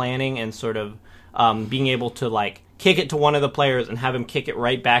teamwork and planning and sort of being able to like kick it to one of the players and have him kick it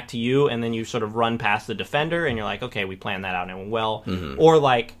right back to you, and then you sort of run past the defender and you're like, okay, we planned that out and it went well. Or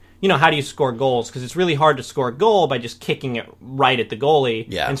like, how do you score goals? Because it's really hard to score a goal by just kicking it right at the goalie.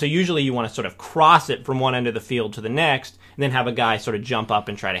 Yeah. And so usually you want to sort of cross it from one end of the field to the next, and then have a guy sort of jump up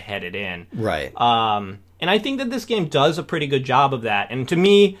and try to head it in. Right. And I think that this game does a pretty good job of that. And to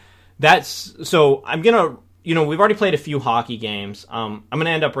me, so I'm going to, we've already played a few hockey games. I'm going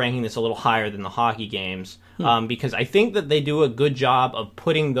to end up ranking this a little higher than the hockey games, because I think that they do a good job of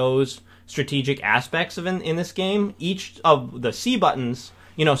putting those strategic aspects in this game. Each of the C buttons...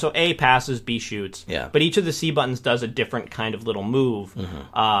 so A passes, B shoots. Yeah. But each of the C buttons does a different kind of little move.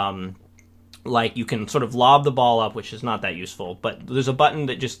 Like, you can sort of lob the ball up, which is not that useful. But there's a button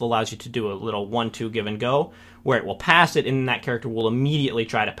that just allows you to do a little 1-2 give and go, where it will pass it, and then that character will immediately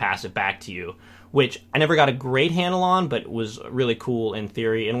try to pass it back to you, which I never got a great handle on, but was really cool in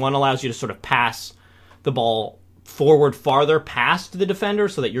theory. And one allows you to sort of pass the ball forward farther past the defender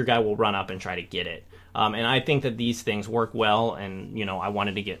so that your guy will run up and try to get it. And I think that these things work well, and, I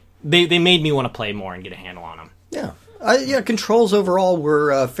wanted to get... They made me want to play more and get a handle on them. Yeah. Controls overall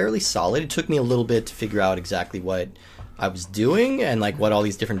were fairly solid. It took me a little bit to figure out exactly what I was doing and, like, what all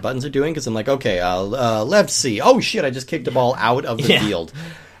these different buttons are doing, because I'm like, okay, left C. Oh, shit, I just kicked the ball out of the field.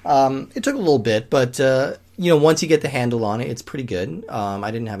 It took a little bit, but, once you get the handle on it, it's pretty good.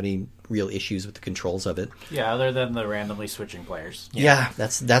 I didn't have any real issues with the controls of it. Yeah, other than the randomly switching players. Yeah,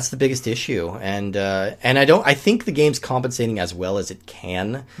 that's the biggest issue, and I think the game's compensating as well as it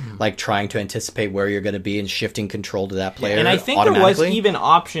can, like trying to anticipate where you're going to be and shifting control to that player. And I think there was even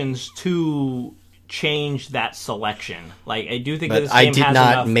options to change that selection. Like, I do think that this game has enough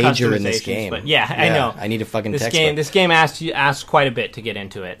I did not major in this game. But I know. I need a fucking this textbook. This game asks quite a bit to get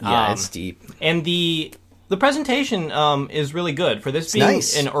into it. Yeah, it's deep. And the presentation is really good. For this being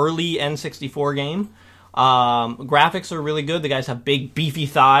an early N64 game, graphics are really good. The guys have big, beefy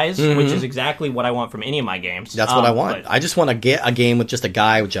thighs, which is exactly what I want from any of my games. That's what I want. I just want to get a game with just a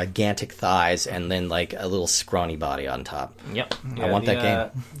guy with gigantic thighs and then, like, a little scrawny body on top. Yep. Yeah, I want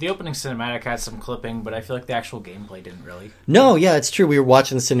that game. The opening cinematic had some clipping, but I feel like the actual gameplay didn't really. No, yeah, it's true. We were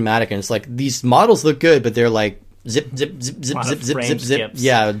watching the cinematic, and it's like, these models look good, but they're like... Zip, zip, zip, zip, zip, zip, zip, zip. Skips.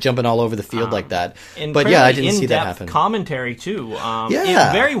 Yeah, jumping all over the field like that. And but yeah, I didn't see that happen. commentary too.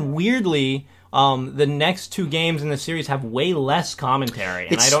 Yeah. Very weirdly, the next two games in the series have way less commentary,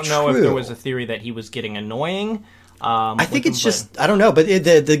 and It's I don't know if true. there was a theory that he was getting annoying. I think it's just I don't know, but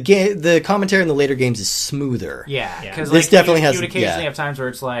the commentary in the later games is smoother. Yeah, because This definitely you has- would occasionally yeah. have times where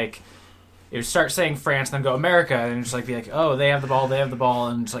it's like you start saying France, then go America, and just like be like, oh, they have the ball,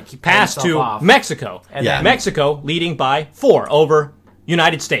 and just like keep cutting pass stuff to off. Mexico. And Yeah. then- Mexico leading by 4 over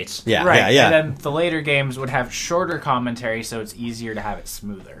United States. Yeah, Right, yeah. and then the later games would have shorter commentary, so it's easier to have it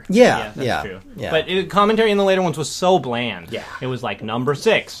smoother. yeah, That's true. yeah. But commentary in the later ones was so bland. Yeah. It was like number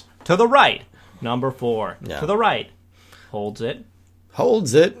 6 to the right, number 4 Yeah. to the right, holds it,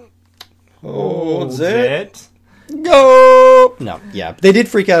 Holds it. Go! No, yeah. They did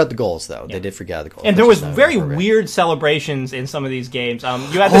freak out at the goals, though. They did freak out at the goals. And there which was is not very appropriate. weird celebrations in some of these games. You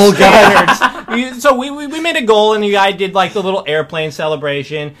had the Oh, standards. So we made a goal, and the guy did like the little airplane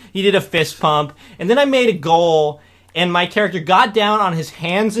celebration. He did a fist pump, and then I made a goal, and my character got down on his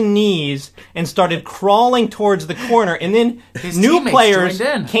hands and knees and started crawling towards the corner. And then His new teammates players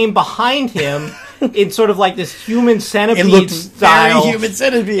joined in. came behind him in sort of like this human It centipede looked style. very human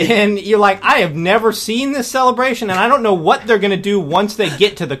centipede. And you're like, I have never seen this celebration, and I don't know what they're going to do once they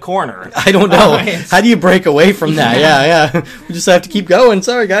get to the corner. I don't know. It's- How do you break away from that? Yeah. We just have to keep going.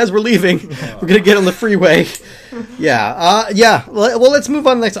 Sorry, guys, we're leaving. We're going to get on the freeway. Yeah. Well, let's move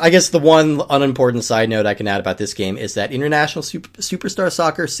on next. I guess the one unimportant side note I can add about this game is that International Superstar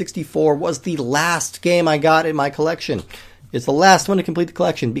Soccer 64 was the last game I got in my collection. It's the last one to complete the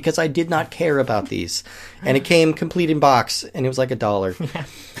collection because I did not care about these. And it came complete in box, and it was like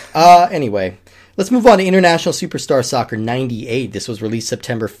 $1. Anyway, let's move on to International Superstar Soccer 98. This was released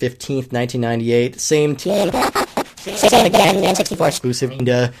September 15th, 1998. Same team. Same again, N64 exclusive.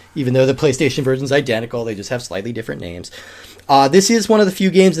 And, even though the PlayStation version is identical, they just have slightly different names. This is one of the few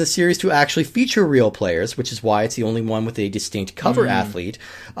games in the series to actually feature real players, which is why it's the only one with a distinct cover athlete.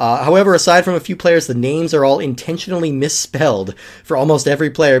 However, aside from a few players, the names are all intentionally misspelled for almost every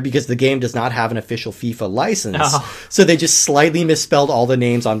player because the game does not have an official FIFA license. Oh. So they just slightly misspelled all the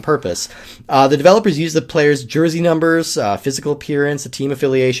names on purpose. The developers used the players' jersey numbers, physical appearance, the team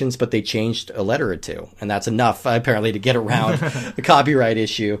affiliations, but they changed a letter or two. And that's enough, apparently, to get around the copyright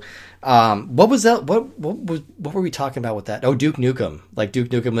issue. What was that? What were we talking about with that? Oh, Duke Nukem. Like Duke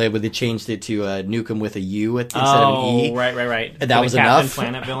Nukem, they changed it to Nukem with a U instead of an E. Right. And that The was Captain enough.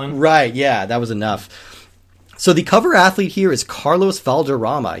 Planet villain. Right, yeah, that was enough. So the cover athlete here is Carlos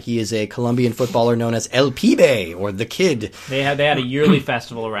Valderrama. He is a Colombian footballer known as El Pibe, or the Kid. They had a yearly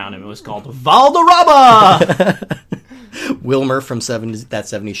festival around him. It was called Valderrama. Wilmer from that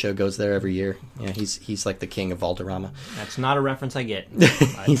 70s show goes there every year. Yeah, he's like the king of Valderrama. That's not a reference I get.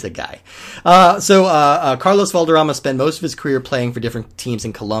 He's a guy. So Carlos Valderrama spent most of his career playing for different teams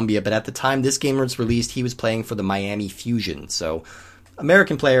in Colombia, but at the time this game was released, he was playing for the Miami Fusion. So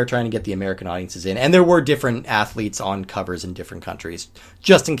American player trying to get the American audiences in. And there were different athletes on covers in different countries,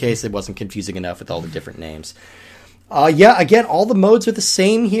 just in case it wasn't confusing enough with all the different names. Again, all the modes are the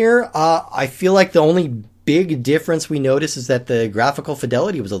same here. I feel like the only big difference we noticed is that the graphical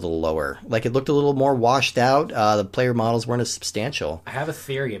fidelity was a little lower. Like, it looked a little more washed out. The player models weren't as substantial. I have a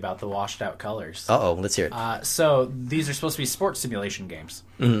theory about the washed out colors. Uh-oh, let's hear it. So these are supposed to be sports simulation games.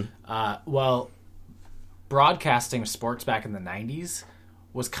 Mm-hmm. Well, broadcasting sports back in the 90s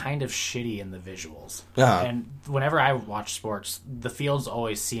was kind of shitty in the visuals. Uh-huh. And whenever I watched sports, the fields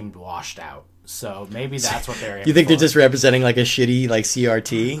always seemed washed out. So maybe that's what they're You think they're just representing like a shitty like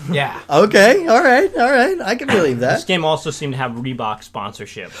CRT? Yeah. Okay, all right. I can believe This that. game also seemed to have Reebok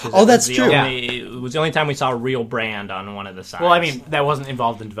sponsorship. 'cause Oh, it was that's the true. only- It was the only time we saw a real brand on one of the sides. Well, I mean, that wasn't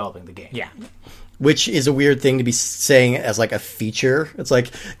involved in developing the game. yeah. Which is a weird thing to be saying as like a feature. It's like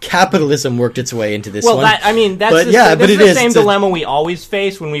capitalism worked its way into this Well, one. that's But yeah, but this it is the is. same It's a- dilemma we always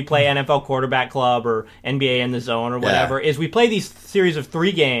face when we play NFL Quarterback Club or NBA in the Zone or whatever. Is we play these series of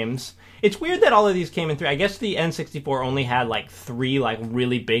 3 games. It's weird that all of these came in 3. I guess the N64 only had like 3 like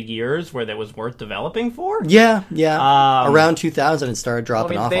really big years where that was worth developing for. Yeah. Around 2000, it started Well,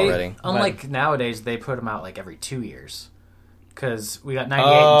 dropping off already. Unlike nowadays, they put them out like every 2 years. Because we got 98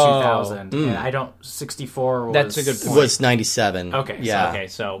 and 2000. And I don't... 64 was... That's a good It point. was 97. Okay, Yeah. Okay,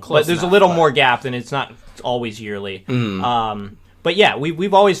 so Close but there's enough, a little but- more gap, and it's not always yearly. But yeah,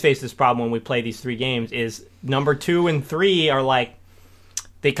 we've always faced this problem when we play these 3 games. Is number 2 and 3 are like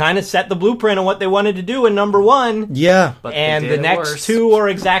they kind of set the blueprint of what they wanted to do in number 1, Yeah. But and they the did it next worse. 2 are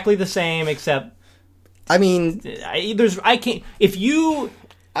exactly the same, except I mean, I can't if you.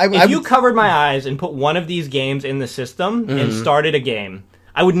 I If you covered my eyes and put one of these games in the system and started a game,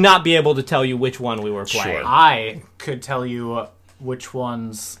 I would not be able to tell you which one we were playing. Sure. I could tell you which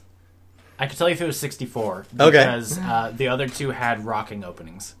ones I could tell you if it was 64 Okay. because the other two had rocking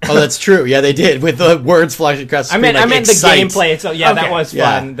openings. Oh, that's true. Yeah, they did with the words flashing across the screen. I meant the Excite. gameplay itself. Yeah, Okay. that was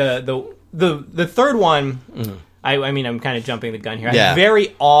Yeah. fun. The third one, I mean, I'm kind of jumping the gun here. Yeah. Had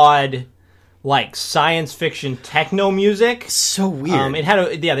very odd, like science fiction techno music. So weird. It had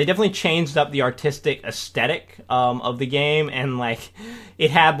they definitely changed up the artistic aesthetic of the game, and like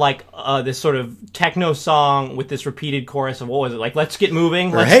it had like this sort of techno song with this repeated chorus of what was it like? Let's get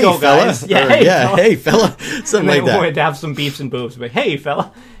moving, Or, let's hey, go, fella. guys! Or, hey, fella, something And like then that. wanted to have some beeps and boofs, but hey,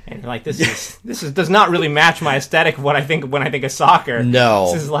 fella, and like this does not really match my aesthetic of what I think when I think of soccer.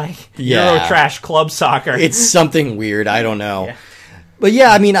 No. This is like Yeah. Euro trash club soccer. It's something weird. I don't know. Yeah. But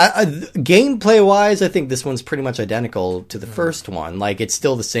yeah, I mean, gameplay wise, I think this one's pretty much identical to the first one. Like, it's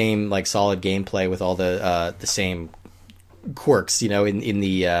still the same, like, solid gameplay with all the same quirks, in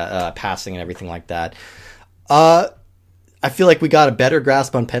the passing and everything like that. I feel like we got a better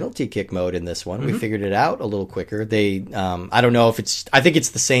grasp on penalty kick mode in this one. We figured it out a little quicker. I don't know if I think it's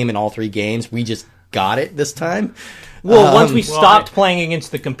the same in all three games. We just got it this time. well, once we stopped playing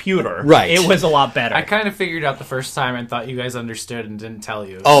against the computer, Right. it was a lot better. I kind of figured out the first time and thought you guys understood and didn't tell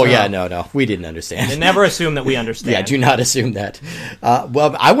you. Oh, So- yeah, no, we didn't understand. And never assume that we understand. Yeah, do not assume that.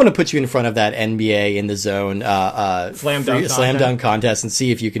 Well, I want to put you in front of that NBA in the zone Slam dunk slam contest. dunk contest and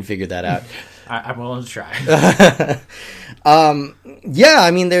see if you can figure that out. I'm willing to try. Yeah,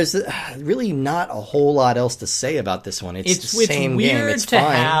 I mean, there's really not a whole lot else to say about this one. It's the same weird game. It's to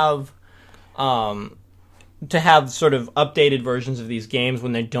fine. have sort of updated versions of these games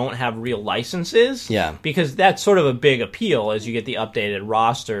when they don't have real licenses. Yeah. Because that's sort of a big appeal as you get the updated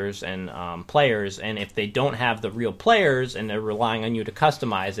rosters and players. And if they don't have the real players and they're relying on you to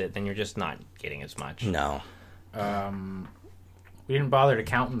customize it, then you're just not getting as much. No. We didn't bother to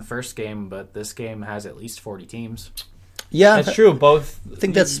count in the first game, but this game has at least 40 teams. Yeah, That's true. Both. I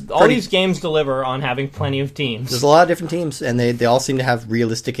think that's all pretty- these games deliver on having plenty of teams. There's a lot of different teams, and they all seem to have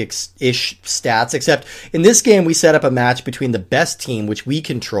realistic-ish stats, except in this game we set up a match between the best team, which we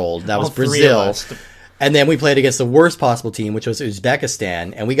controlled, that was All three of Brazil, us. and then we played against the worst possible team, which was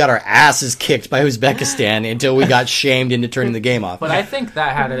Uzbekistan, and we got our asses kicked by Uzbekistan until we got shamed into turning the game off. But I think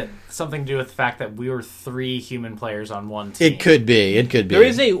that had something to do with the fact that we were 3 human players on one team. It could be. There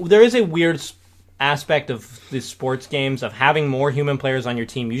is a weird aspect of the sports games of having more human players on your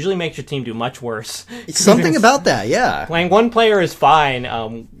team usually makes your team do much worse. Something about that, yeah. Playing one player is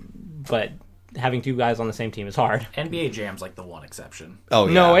fine, but having 2 guys on the same team is hard. NBA Jam's like the one exception. Oh,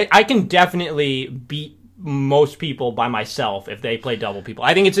 yeah. No, I can definitely beat most people by myself if they play double people.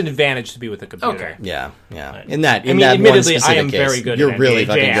 I think it's an advantage to be with a computer. Okay. Yeah. In that one specific admittedly, I am case, very good you're at really NBA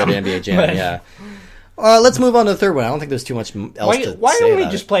fucking Jam. good at NBA Jam, But- yeah. Let's move on to the third one. I don't think there's too much else to Why say don't we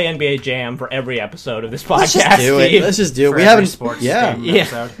about just it. play NBA Jam for every episode of this podcast? Let's just do it. Steve? Let's just do it. For We every haven't. sports Yeah. game Yeah.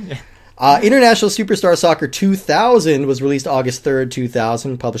 episode. International Superstar Soccer 2000 was released August 3rd,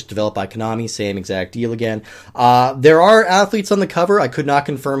 2000. Published, developed by Konami. Same exact deal again. There are athletes on the cover. I could not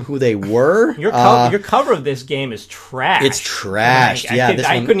confirm who they were. Your cover of this game is trash. It's trashed. Like, Yeah,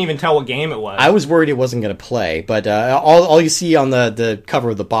 I couldn't even tell what game it was. I was worried it wasn't going to play, but all you see on the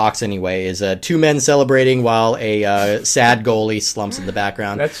cover of the box anyway is 2 men celebrating while a sad goalie slumps in the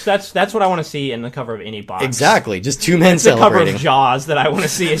background. That's what I want to see in the cover of any box. Exactly, just 2 men The cover celebrating. of Jaws that I want to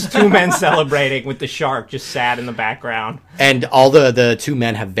see is 2 men celebrating with the shark just sad in the background. And all the 2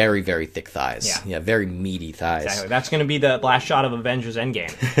 men have very, very thick thighs. Yeah. very meaty thighs. Exactly. That's going to be the last shot of Avengers Endgame.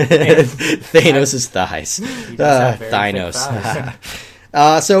 Thanos' thighs. does have very Thanos. thick thighs.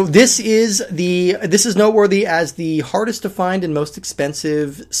 So this is noteworthy as the hardest to find and most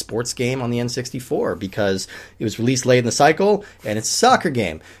expensive sports game on the N64 because it was released late in the cycle and it's a soccer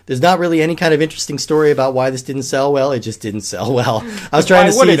game. There's not really any kind of interesting story about why this didn't sell well. It just didn't sell well. I was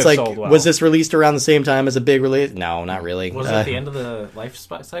trying to Why would see. it It's have like, sold well? was this released around the same time as a big release? No, not really. Was it at the end of the life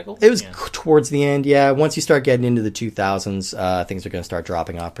cycle? It was towards the end, yeah. Once you start getting into the 2000s, things are going to start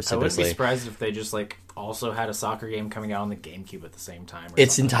dropping off I wouldn't be precipitously. surprised if they just also had a soccer game coming out on the GameCube at the same time.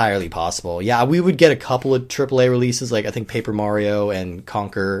 It's entirely possible. Yeah, we would get a couple of AAA releases, like I think Paper Mario and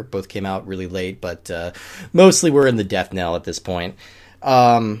Conker both came out really late, but mostly we're in the death knell at this point.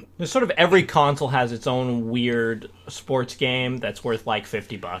 There's sort of every console has its own weird sports game that's worth like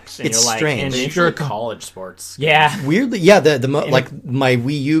 $50, and It's you're like, strange. and They're if you're usually college sports. yeah, Weirdly, yeah, like my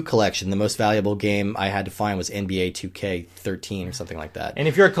Wii U collection, the most valuable game I had to find was NBA 2K13 or something like that. and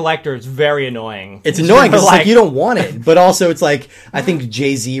if you're a collector, it's very annoying. It's annoying because You're like you don't want it, but also it's like I think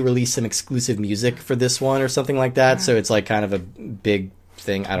Jay-Z released some exclusive music for this one or something like that, so it's like kind of a big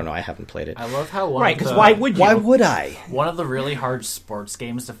thing. I don't know. I haven't played it. I love how right? Because why would you? Why would I? one of the really hard sports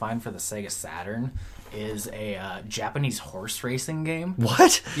games to find for the Sega Saturn is a Japanese horse racing game.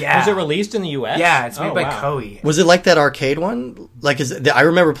 What? Yeah. Was it released in the U.S.? Yeah, it's made by wow. Koei. Was it like that arcade one? Like, I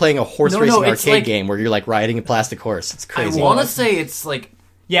remember playing a horse racing it's arcade like- game where you're like riding a plastic horse. It's I crazy. want to say it's like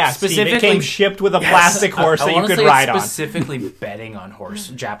Yeah, Steve, it specifically came shipped with a plastic horse I that you wanna could say ride it's on. specifically betting on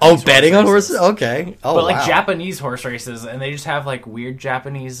Japanese Oh, betting on races. horses? Okay. Oh, But like wow. Japanese horse races, and they just have like weird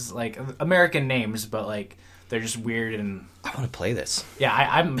Japanese, like American names, but like they're just weird and I want to play this. yeah.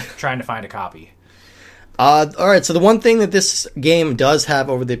 I'm trying to find a copy. All right, so the one thing that this game does have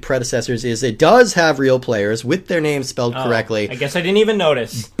over the predecessors is it does have real players with their names spelled correctly, I guess I didn't even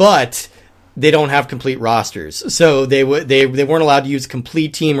notice. but they don't have complete rosters. So they weren't allowed to use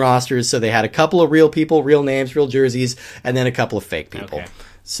complete team rosters, so they had a couple of real people, real names, real jerseys, and then a couple of fake people. Okay.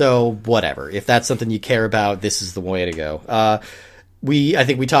 So whatever. If that's something you care about, this is the way to go. I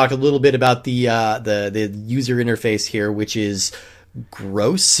think we talked a little bit about the user interface here, which is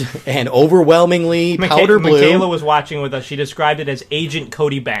gross and overwhelmingly powder blue. Michaela was watching with us. She described it as Agent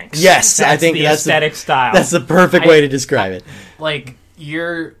Cody Banks. Yes, that's I think the that's aesthetic style. That's the perfect way to describe it. Like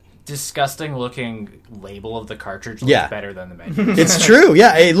your disgusting looking label of the cartridge looks Yeah. better than the menu. It's true.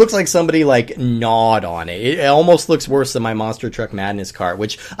 Yeah, it looks like somebody like gnawed on it. It almost looks worse than my Monster Truck Madness cart,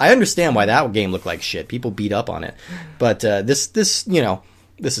 which I understand why that game looked like shit. People beat up on it, but this this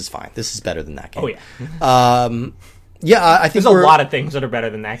is fine. This is better than that game. Oh yeah. Yeah, I think There's a lot of things that are better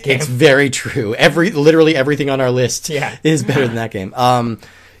than that game. It's very true. Literally everything on our list is better than that game.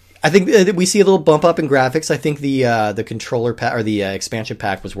 I think that we see a little bump up in graphics. I think the controller pack or the expansion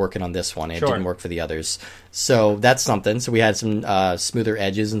pack was working on this one. It didn't work for the others, so that's something. So we had some smoother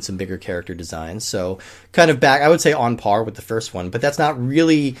edges and some bigger character designs. So kind of back, I would say, on par with the first one. But that's not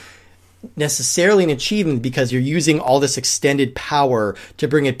really necessarily an achievement because you're using all this extended power to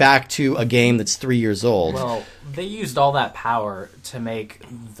bring it back to a game that's 3 years old. Well, they used all that power to make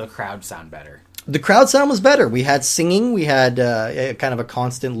the crowd sound better. The crowd sound was better. We had singing. We had kind of a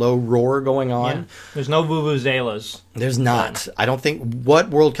constant low roar going on. Yeah. There's no vuvuzelas. There's not. I don't think. What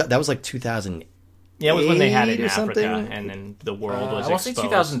World Cup? That was like 2000. Yeah, it was when they had it in or Africa, something? and then the world was I want to say exposed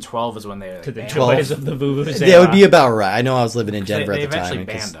 2012 is when they to the banned joys of the vuvuzela. That would be about right. I know I was living in them. Denver They at the time. eventually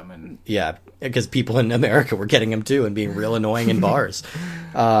 'cause- banned them, and Yeah, because people in America were getting them too and being real annoying in bars.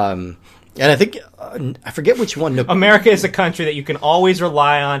 And I think, I forget which one. No, America is a country that you can always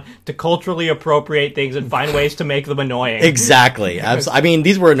rely on to culturally appropriate things and find ways to make them annoying. Exactly. I mean,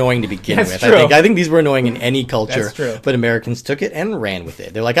 these were annoying to begin That's with. true. I think these were annoying in any culture. That's true. But Americans took it and ran with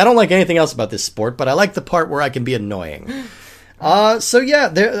it. They're like, I don't like anything else about this sport, but I like the part where I can be annoying. So yeah,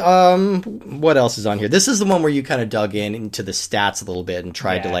 what else is on here? This is the one where you kind of dug into the stats a little bit and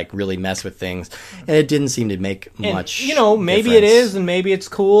tried to Yeah. like really mess with things, and it didn't seem to make And, much. maybe it difference. is, and maybe it's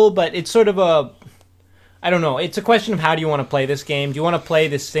cool, but it's sort of I don't know. It's a question of how do you want to play this game? Do you want to play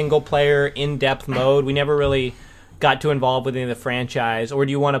this single-player, in-depth mode? We never really got too involved with any of the franchise. Or do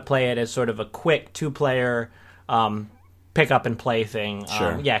you want to play it as sort of a quick two-player pick-up-and-play thing?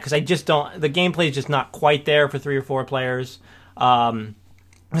 Sure. Yeah, because I just don't... The gameplay is just not quite there for 3 or 4 players.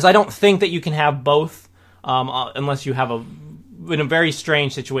 Because I don't think that you can have both unless you have in a very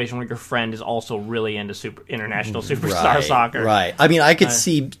strange situation where your friend is also really into international superstar soccer. Right. I mean, I could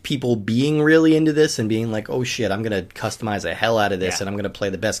see people being really into this and being like, "Oh shit, I'm going to customize the hell out of this, Yeah. and I'm going to play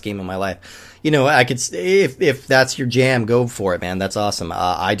the best game of my life." You know, I could if that's your jam, go for it, man. That's awesome.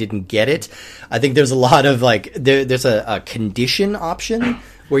 I didn't get it. I think there's a lot of like there's a condition option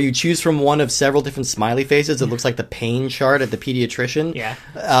where you choose from one of several different smiley faces. It looks like the pain chart at the pediatrician. Yeah.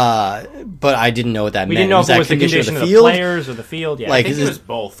 But I didn't know what that We meant. didn't know if it that was the condition of the field? players or the field. Yeah. Like, I think is it it- was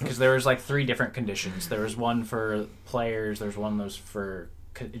both because there was like 3 different conditions. There was one for players. There's one that was for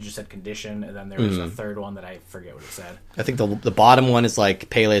it just said condition, and then there was a third one that I forget what it said. I think the bottom one is like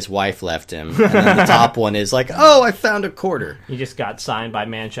Pele's wife left him, and then the top one is like, oh, I found a quarter. He just got signed by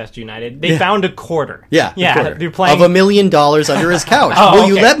Manchester United. They found a quarter. Yeah, Yeah. a quarter. They're playing of $1 million under his couch. Oh, Will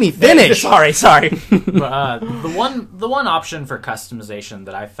you okay. let me finish? Sorry. But the one option for customization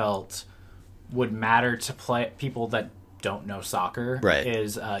that I felt would matter to people that don't know soccer Right.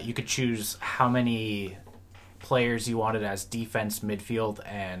 is you could choose how many players you wanted as defense, midfield,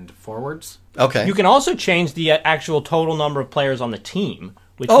 and forwards. Okay. You can also change the actual total number of players on the team,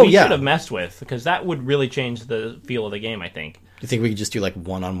 which Oh, we yeah. should have messed with, because that would really change the feel of the game, I think. You think we could just do like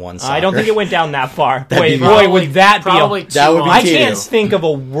one-on-one soccer? I don't think it went down that far. That'd be Boy, would that be Probably a... too That would be long. I too. can't think of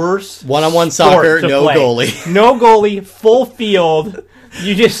a worse One-on-one sport soccer, to no play. goalie. No goalie, full field.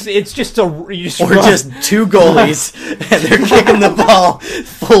 it's just you just Or run. just two goalies, and they're kicking the ball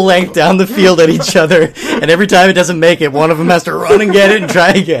full length down the field at each other, and every time it doesn't make it, one of them has to run and get it and try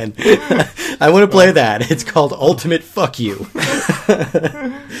again. I want to play that. It's called Ultimate Fuck You.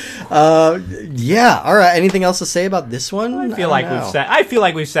 Yeah, all right. Anything else to say about this one? I feel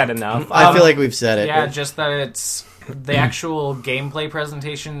like we've said enough. I feel like we've said it. Yeah, just that it's the actual gameplay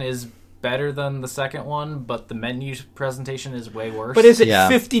presentation is better than the second one, but the menu presentation is way worse. But is it Yeah.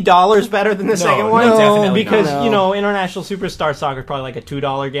 $50 better than the second one? no, definitely because not. International Superstar Soccer is probably like a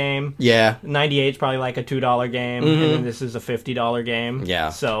 $2 game. Yeah. 98 is probably like a $2 game, and then this is a $50 game. Yeah.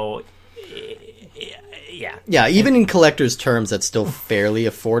 So, yeah. Yeah, even in collector's terms, that's still fairly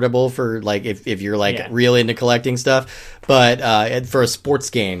affordable for like if you're like Yeah. real into collecting stuff. But for a sports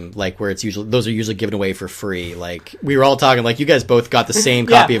game, like where it's usually those are usually given away for free. Like we were all talking, like you guys both got the same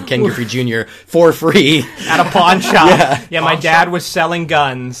Yeah. copy of Ken Griffey Jr. for free. At a pawn shop. Yeah. My Pawn dad shop. was selling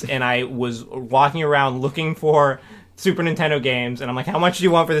guns, and I was walking around looking for Super Nintendo games, and I'm like, how much do you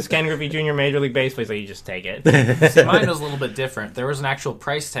want for this Ken Griffey Jr. Major League Baseball? He's like, you just take it. See, mine was a little bit different. There was an actual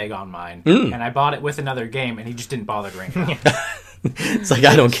price tag on mine, and I bought it with another game, and he just didn't bother to ring it up. It's like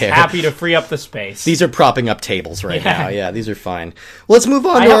I don't care. Happy to free up the space. These are propping up tables right Yeah. now. Yeah, these are fine. Well, let's move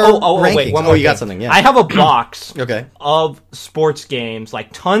on I to have, our rankings. wait, one Oh, more you got thing. something? Yeah. I have a box Okay. of sports games, like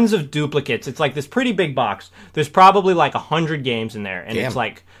tons of duplicates. It's like this pretty big box. There's probably like 100 games in there, and Damn. it's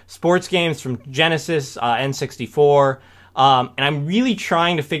like sports games from Genesis, N64. And I'm really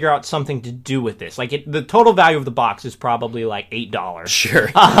trying to figure out something to do with this. Like the total value of the box is probably like $8. Sure.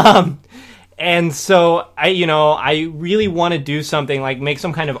 And so I really want to do something like make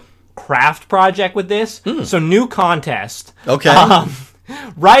some kind of craft project with this. So new contest. Okay.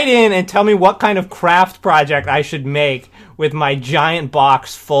 Write in and tell me what kind of craft project I should make with my giant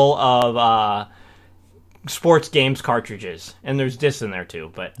box full of sports games cartridges. And there's discs in there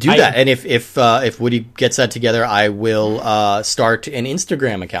too. But Do that, and if Woody gets that together, I will start an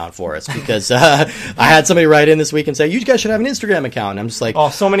Instagram account for us because I had somebody write in this week and say you guys should have an Instagram account. And I'm just like, Oh,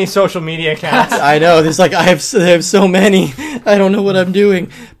 so many social media accounts. I know. There's like I have so many. I don't know what I'm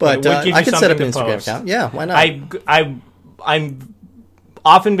doing, but It would give I you could set up an something to Instagram post. account. Yeah, why not? I'm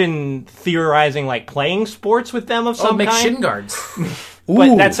often been theorizing like playing sports with them of Oh, some make kind. shin guards. But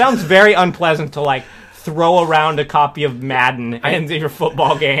Ooh. that sounds very unpleasant to like throw around a copy of Madden into your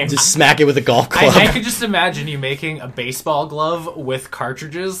football game. Just smack it with a golf club. I could just imagine you making a baseball glove with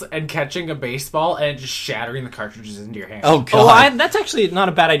cartridges and catching a baseball and just shattering the cartridges into your hand. Oh Oh, god. that's actually not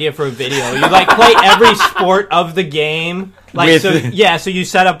a bad idea for a video. You like play every sport of the game. Like With- so you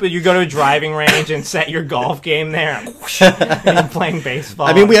set up, you go to a driving range and set your golf game there, and you're playing baseball.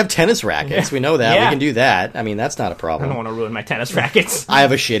 I mean, we have tennis rackets. We know that. Yeah. We can do that. I mean, that's not a I problem. don't want to ruin my tennis rackets. I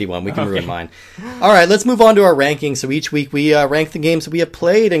have a shitty one. We can ruin mine. All right, let's move on to our rankings. So each week we rank the games that we have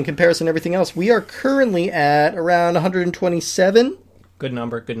played in comparison to everything else. We are currently at around 127. Good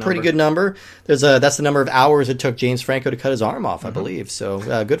number. Pretty good number. That's the number of hours it took James Franco to cut his arm off, I believe. So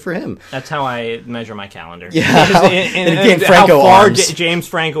good for him. That's how I measure my calendar. Yeah, And it became Franco how far arms. James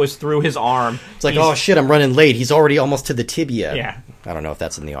Franco is through his arm. It's like, oh shit, I'm running late. He's already almost to the tibia. Yeah. I don't know if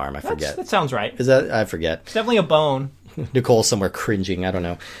that's in the arm. I forget. That sounds right. Is that? I forget. It's definitely a bone. Nicole's somewhere cringing. I don't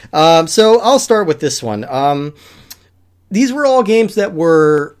know. So I'll start with this one. These were all games that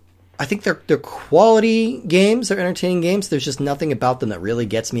were, I think they're quality games. They're entertaining games. There's just nothing about them that really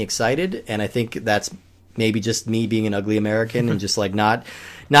gets me excited. And I think that's maybe just me being an ugly American and just like not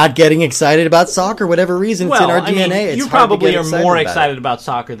getting excited about soccer, whatever reason. It's in our DNA. I mean, It's you hard to probably get are more about it. excited about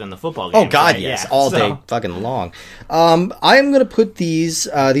soccer than the football Oh games. God, right? yes, Yeah. all So- day fucking long. I am going to put these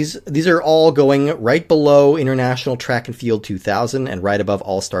are all going right below International Track and Field 2000 and right above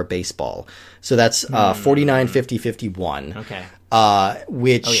All Star Baseball. So that's 49, 50, 51. Okay.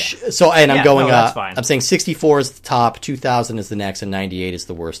 Which Oh, yeah. so and I'm Yeah, going. no, that's fine. I'm saying 64 is the top, 2000 is the next, and 98 is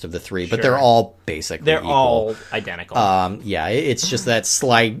the worst of the three. But they're Sure. all basically They're equal. all identical. Yeah, it's just that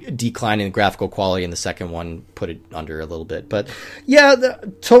slight decline in graphical quality in the second one put it under a little bit. But yeah,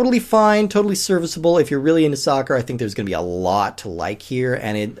 totally fine, totally serviceable. If you're really into soccer, I think there's going to be a lot to like here,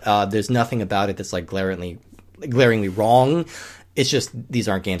 and there's nothing about it that's like glaringly wrong. It's just these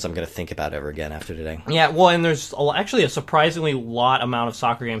aren't games I'm going to think about ever again after today. yeah, well, and there's actually a surprisingly lot amount of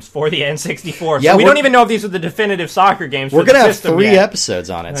soccer games for the N64. Yeah, So we we're- don't even know if these are the definitive soccer games. We're for the going to have system 3 yet. episodes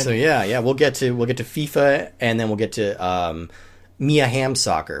on it, so yeah, we'll get to FIFA, and then we'll get to Mia Hamm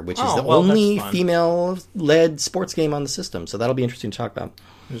Soccer, which is Oh, the well, that's only fun. female-led sports game on the system. So that'll be interesting to talk about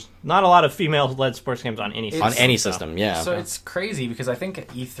There's not a lot of female-led sports games on any system. on any so. system. Yeah. So it's crazy because I think at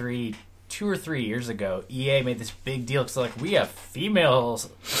E3 2 or 3 years ago, EA made this big deal because like we have female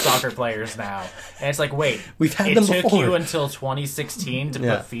soccer players now, and it's like, wait, We've had them took before. you until 2016 to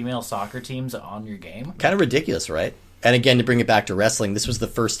Yeah. put female soccer teams on your game. Kind of ridiculous, right? And again, to bring it back to wrestling, this was the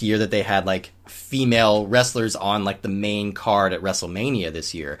first year that they had like female wrestlers on like the main card at WrestleMania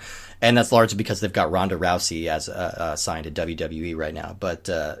this year, and that's largely because they've got Ronda Rousey as signed to WWE right now. But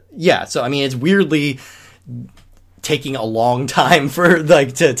yeah, so I mean, it's weirdly taking a long time for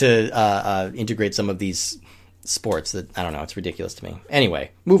like to integrate some of these sports that I don't know. It's ridiculous to me. Anyway,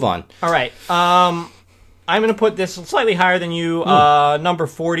 move on. All right. I'm going to put this slightly higher than you. Number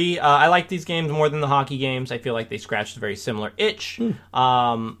 40. I like these games more than the hockey games. I feel like they scratched a very similar itch.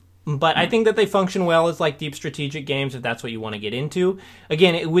 But I think that they function well as like deep strategic games if that's what you want to get into.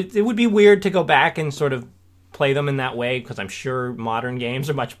 Again, it would be weird to go back and sort of play them in that way because I'm sure modern games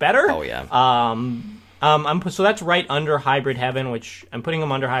are much better. Oh yeah. So that's right under Hybrid Heaven, which I'm putting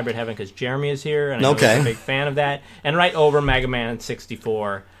them under Hybrid Heaven because Jeremy is here, and I know Okay. he's a big fan of that. And right over Mega Man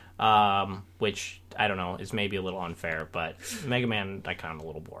 64, which I don't know is maybe a little unfair, but Mega Man I kind of a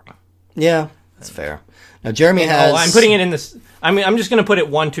little boring. Yeah, that's fair. Now Jeremy has. Oh, I'm putting it in this. I'm just going to put it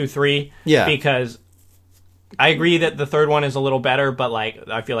 1, 2, 3. Yeah. Because I agree that the third one is a little better, but like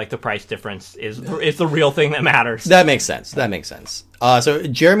I feel like the price difference is the real thing that matters. That makes sense. That makes sense. So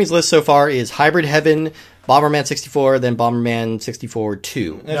Jeremy's list so far is Hybrid Heaven, Bomberman 64, then Bomberman 64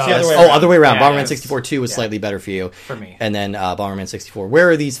 2. That's the other way around. Other way around. Yeah, Bomberman it's- 64 2 was slightly better for you. For me. And then Bomberman 64. Where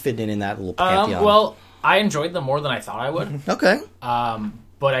are these fitting in that little pantheon? Well, I enjoyed them more than I thought I would. Okay.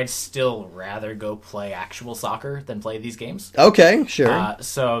 But I'd still rather go play actual soccer than play these games. Okay, sure.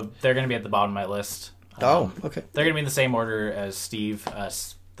 So they're going to be at the bottom of my list. Okay. They're going to be in the same order as Steve.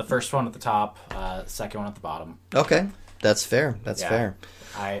 The first one at the top, second one at the bottom. Okay. That's fair. That's Yeah. fair.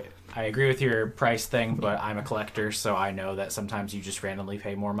 I agree with your price thing, but I'm a collector, so I know that sometimes you just randomly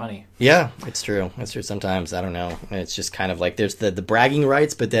pay more money. Yeah, it's true. It's true. Sometimes, I don't know. It's just kind of like there's the bragging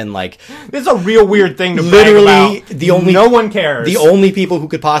rights, but then like This is a real weird thing to Literally, brag about. the only- no one cares. the only people who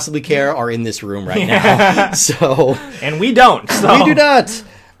could possibly care are in this room right now. So and we don't. So. we do not.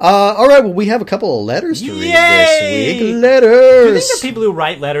 All right, well, we have a couple of letters to read Yay! this week. Letters! Do you think that people who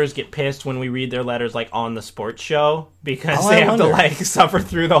write letters get pissed when we read their letters like on the sports show because Oh, they I have to wonder. like suffer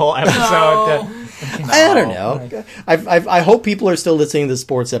through the whole episode? I don't know. I hope people are still listening to the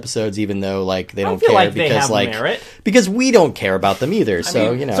sports episodes, even though like they don't feel care like they because have like merit. because we don't care about them either.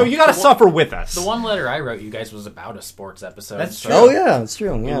 So mean, you know. So you got to suffer with us. The one letter I wrote you guys was about a sports episode. That's so- true. Oh yeah, that's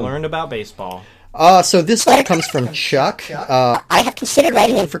true. We Yeah. learned about baseball. So this comes from Chuck. I have considered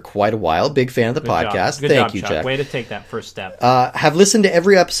writing in for quite a while. Big fan of the Good job. podcast. Good Thank job, you, Chuck. Chuck. Way to take that first step. Have listened to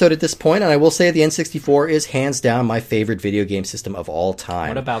every episode at this point, and I will say the N64 is hands down my favorite video game system of all time.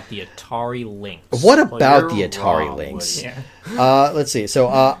 What about the Atari Lynx? What about the you're Atari wrong, Lynx? Woody. Yeah. Let's see.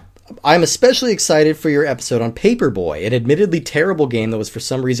 So I'm especially excited for your episode on Paperboy, an admittedly terrible game that was for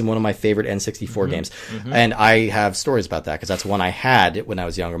some reason one of my favorite N64 games. And I have stories about that because that's one I had when I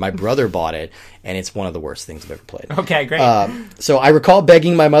was younger. My brother bought it, and it's one of the worst things I've ever played. Okay, great. So I recall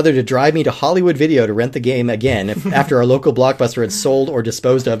begging my mother to drive me to Hollywood Video to rent the game again after our local Blockbuster had sold or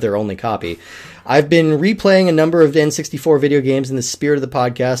disposed of their only copy. I've been replaying a number of N64 video games in the spirit of the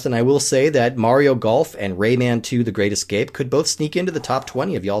podcast, and I will say that Mario Golf and Rayman 2 The Great Escape could both sneak into the top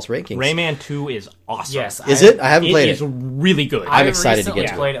 20 of y'all's rankings. Rayman 2 is awesome. Yes. Is it? I haven't played It is it. really good. I'm I excited to recently get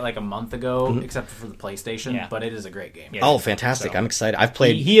to it. played it like a month ago, except for the PlayStation, Yeah. but it is a great game. Yeah. Oh, fantastic. So- I'm excited. I've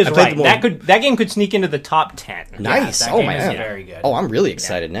played... He is I played right. the more- That game could sneak into the top 10. Nice. that Oh, game man. is very good. Oh, I'm really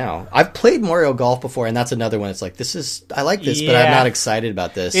excited now. I've played Mario Golf before, and that's another one. It's like, I like this, but I'm Yeah. not excited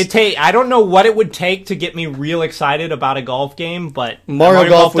about this. I don't know what it would take to get me real excited about a golf game, but Mario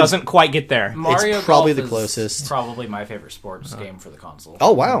Golf was- doesn't quite get there. Mario probably Golf the is closest. Probably my favorite sports game for the console.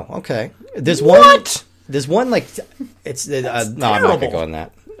 Oh, wow. Okay. There's What? There's one, like, it's... no, I'm not going terrible. to go on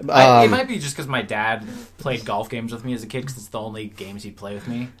that. It might be just because my dad played golf games with me as a kid because it's the only games he'd play with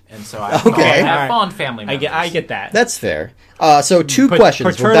me, and so I Okay. have Alright. fond family I members. get that. That's fair. So two Pat- questions.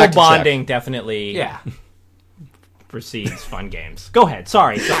 We're Paternal back to Chuck. bonding definitely Yeah. precedes fun games. Go ahead.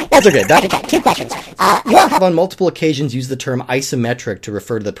 Sorry. That's okay. Two questions. You have on multiple occasions used the term isometric to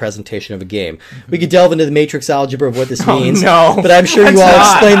refer to the presentation of a game. We could delve into the matrix algebra of what this means, no. but I'm sure you That's all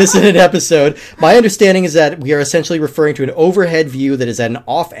not. explain this in an episode. My understanding is that we are essentially referring to an overhead view that is at an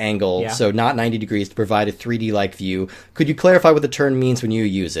off angle, Yeah. so not 90 degrees, to provide a 3D-like view. Could you clarify what the term means when you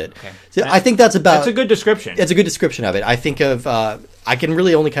use it? So I think that's about... That's a good description. It's a good description of it. I think of I can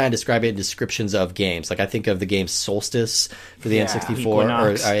really only kind of describe it in descriptions of games. Like I think of the game Solstice for the N64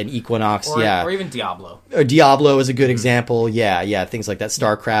 Equinox. or an Equinox, or even Diablo. Or Diablo is a good example. Yeah, things like that.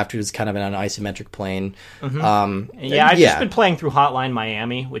 StarCraft is kind of in an isometric plane. I've just been playing through Hotline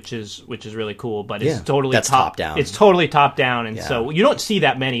Miami, which is really cool, but it's totally that's top down. It's totally top down, and so you don't see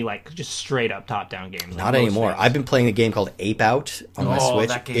that many like just straight up top down games. Not anymore. I've been playing a game called Ape Out on my Switch.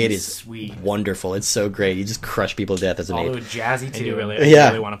 That game it is is sweet. Wonderful. It's so great. You just crush people to death as an Although ape. jazzy too. I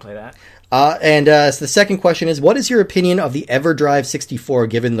really want to play that. So the second question is, what is your opinion of the EverDrive 64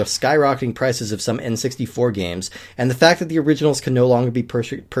 given the skyrocketing prices of some N64 games and the fact that the originals can no longer be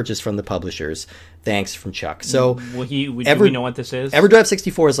purchased from the publishers? Thanks, from Chuck. So, do we know what this is? EverDrive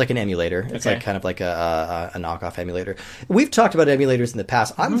 64 is like an emulator. It's Okay. like kind of like a knockoff emulator. We've talked about emulators in the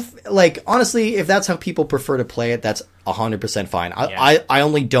past. I'm like, honestly, if that's how people prefer to play it, that's 100% fine. I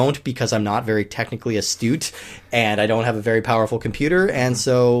only don't because I'm not very technically astute and I don't have a very powerful computer, and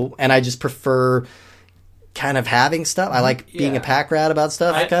I just prefer kind of having stuff. I like being a pack rat about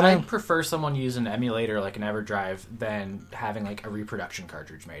stuff. I prefer someone use an emulator like an EverDrive than having like a reproduction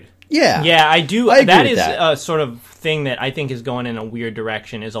cartridge made. Yeah, I do. I agree That with is that. a sort of thing that I think is going in a weird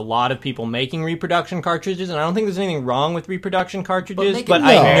direction. Is a lot of people making reproduction cartridges, and I don't think there's anything wrong with reproduction cartridges. But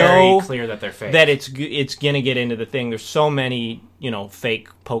I know clear that they're fake. that it's gonna get into the thing. There's so many fake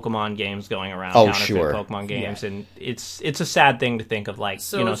Pokemon games going around. Oh, counterfeit sure. Pokemon games, and it's a sad thing to think of. Like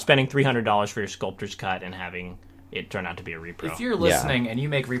spending $300 for your sculptor's cut and having it turn out to be a repro. If you're listening and you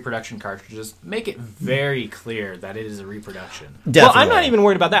make reproduction cartridges, make it very clear that it is a reproduction. Definitely. Well, I'm not even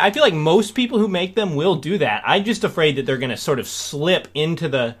worried about that. I feel like most people who make them will do that. I'm just afraid that they're going to sort of slip into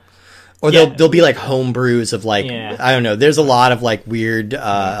the... Or they'll be like homebrews of like, I don't know, there's a lot of like weird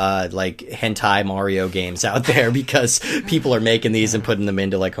like hentai Mario games out there because people are making these and putting them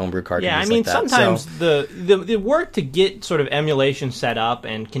into like homebrew cartridges. Yeah, I mean, like that. sometimes the work to get sort of emulation set up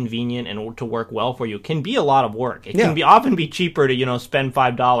and convenient and to work well for you can be a lot of work. It can often be cheaper to spend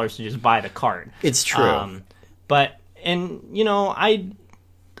 $5 to just buy the cart. It's true.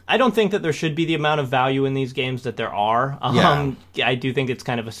 I don't think that there should be the amount of value in these games that there are. I do think it's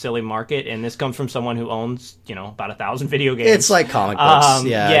kind of a silly market, and this comes from someone who owns, about 1,000 video games. It's like comic books.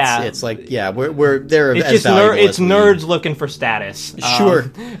 It's like we're there. It's as just valuable it's as we- nerds looking for status. Sure.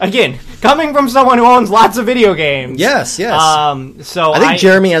 Again, coming from someone who owns lots of video games. Yes. So I think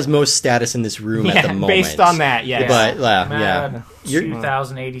Jeremy has most status in this room at the moment. based on that, yes. But I'm yeah. at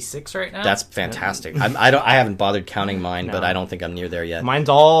 2,086 right now. That's fantastic. I haven't bothered counting mine, but I don't think I'm near there yet. Mine's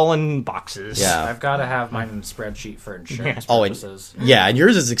all in boxes. Yeah. I've got to have mine in a spreadsheet for insurance Oh, purposes. Yeah, and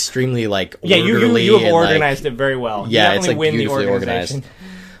yours is extremely like Yeah, orderly you have and, organized it very well. Yeah, you it's definitely like win the beautifully organization.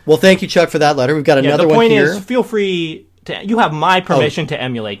 organized. Well, thank you, Chuck, for that letter. We've got another The one point here. is, feel free to. You have my permission to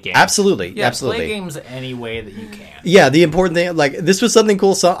emulate games. Absolutely, Yeah, absolutely. play games any way that you can. Yeah, the important thing, like, this was something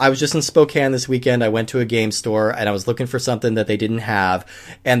cool. So I was just in Spokane this weekend. I went to a game store and I was looking for something that they didn't have.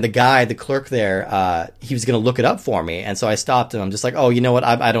 And the clerk there, he was going to look it up for me. And so I stopped and I'm just like, oh, you know what?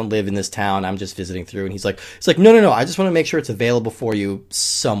 I don't live in this town. I'm just visiting through. And he's like, no. I just want to make sure it's available for you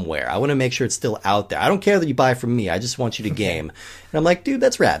somewhere. I want to make sure it's still out there. I don't care that you buy from me. I just want you to game. And I'm like, dude,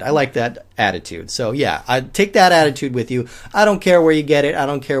 that's rad. I like that attitude. So yeah, I take that attitude with you. I don't care where you get it. I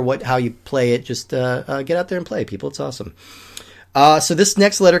don't care how you play it. Just get out there and play, people. It's awesome. So this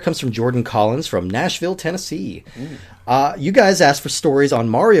next letter comes from Jordan Collins from Nashville, Tennessee. You guys asked for stories on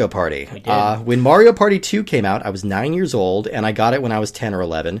Mario Party. We did. When Mario Party 2 came out, I was 9 years old, and I got it when I was 10 or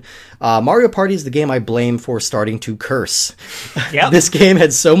 11. Mario Party is the game I blame for starting to curse. Yep. This game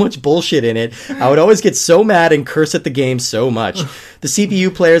had so much bullshit in it. I would always get so mad and curse at the game so much. The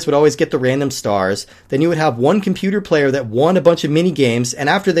CPU players would always get the random stars. Then you would have one computer player that won a bunch of mini games, and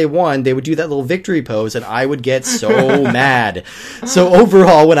after they won, they would do that little victory pose, and I would get so mad. So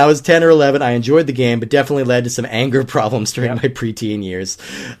overall, when I was 10 or 11, I enjoyed the game, but definitely led to some anger problems during my preteen years.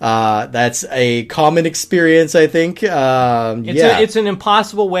 That's a common experience, I think. It's an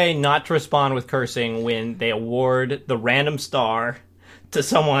impossible way not to respond with cursing when they award the random star to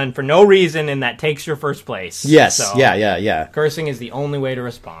someone for no reason, and that takes your first place. Yes, So, yeah. Cursing is the only way to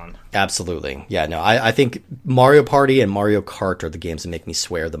respond. Absolutely. Yeah, no, I think Mario Party and Mario Kart are the games that make me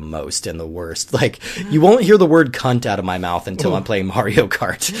swear the most and the worst. Like, you won't hear the word cunt out of my mouth until I'm playing Mario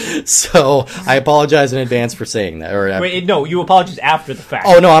Kart. So, I apologize in advance for saying that. Wait, no, you apologize after the fact.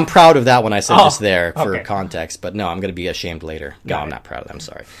 Oh, no, I'm proud of that when I said just there for okay. context. But no, I'm going to be ashamed later. No, Got I'm it. not proud of that. I'm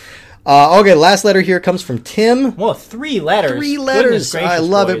sorry. Okay, last letter here comes from Tim. Well, 3 letters. 3 Goodness letters. gracious, I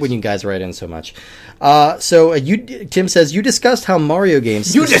love boys. it when you guys write in so much. Tim says, you discussed how Mario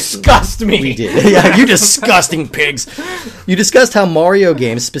games... You disgust me! We did. Yeah, you disgusting pigs. You discussed how Mario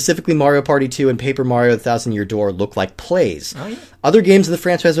games, specifically Mario Party 2 and Paper Mario: The 1,000-Year Door, look like plays. Oh, yeah. Other games of the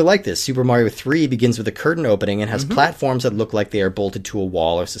franchise are like this. Super Mario 3 begins with a curtain opening and has platforms that look like they are bolted to a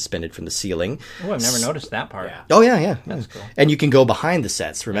wall or suspended from the ceiling. Oh, I've never noticed that part. Yeah. Oh, yeah. That's cool. And you can go behind the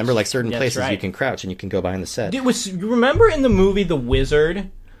sets. Remember, like certain That's places right. you can crouch and you can go behind the set. You remember in the movie The Wizard,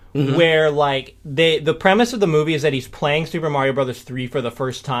 where like the premise of the movie is that he's playing Super Mario Brothers 3 for the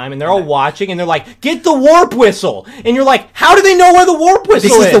first time, and they're all watching, and they're like, "Get the warp whistle!" And you're like, "How do they know where the warp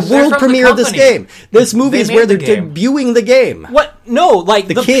whistle This is the They're world from the premiere of this company. game. This movie They is made where the they're game. debuting the game. What? No, like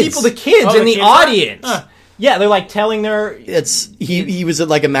the kids. people, the kids Oh, in the the kids are? audience. Yeah, they're like telling their. He was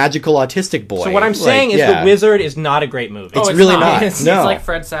like a magical autistic boy. So what I'm saying is, yeah. The Wizard is not a great movie. It's really not. It's No. like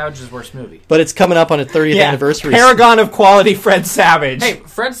Fred Savage's worst movie. But it's coming up on a 30th Yeah, anniversary. paragon of quality, Fred Savage. Hey,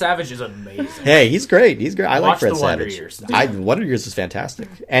 Fred Savage is amazing. Hey, he's great. He's great. I like Watch Fred The Wonder Savage. Years. Wonder Years is fantastic.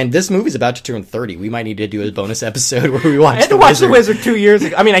 And this movie's about to turn 30. We might need to do a bonus episode where we watch I had The to watch Wizard. The Wizard 2 years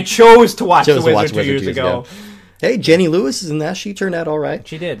ago. I mean, I chose to watch The Chose to watch Wizard 2 years ago. Hey, Jenny Lewis is in that. She turned out all right.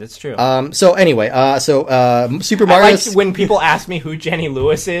 She did. That's true. So anyway, Super I Mario. like to, when people ask me who Jenny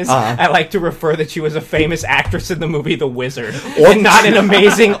Lewis is, I like to refer that she was a famous actress in the movie The Wizard, and not an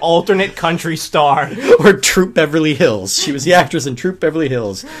amazing alternate country star. or Troop Beverly Hills. She was the actress in Troop Beverly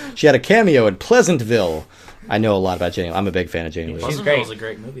Hills. She had a cameo in Pleasantville. I know a lot about Jenny. I'm a big fan of Jenny Lewis. Pleasantville's a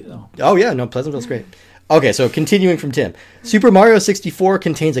great movie, though. Oh yeah, no, Pleasantville's great. Okay, so continuing from Tim. Super Mario 64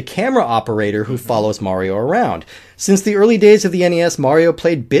 contains a camera operator who follows Mario around. Since the early days of the NES, Mario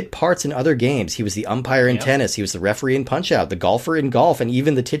played bit parts in other games. He was the umpire in tennis, he was the referee in Punch-Out, the golfer in golf, and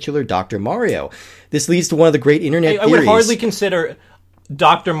even the titular Dr. Mario. This leads to one of the great internet I theories. would hardly consider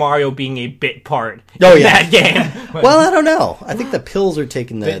Dr. Mario being a bit part Oh, in yeah. that game. Well, I don't know. I think the pills are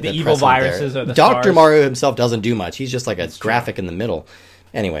taking the evil precedent viruses there. are the Dr. stars. Mario himself doesn't do much. He's just like a graphic in the middle.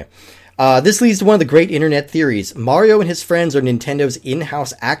 Anyway, this leads to one of the great internet theories. Mario and his friends are Nintendo's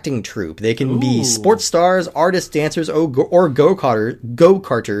in-house acting troupe. They can be sports stars, artists, dancers, or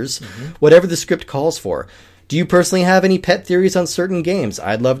go-karters, whatever the script calls for. Do you personally have any pet theories on certain games?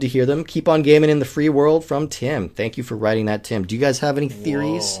 I'd love to hear them. Keep on gaming in the free world, from Tim. Thank you for writing that, Tim. Do you guys have any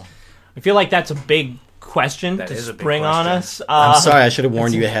theories? Whoa. I feel like that's a big question That to is a big spring on question. us. I'm sorry, I should have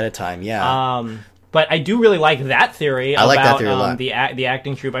warned you ahead of time. Yeah. But I do really like that theory I about like that theory a lot. the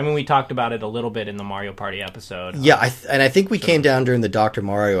acting troupe. I mean, we talked about it a little bit in the Mario Party episode. Yeah, I think we came down during the Dr.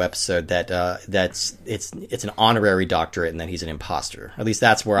 Mario episode that it's an honorary doctorate and that he's an imposter. At least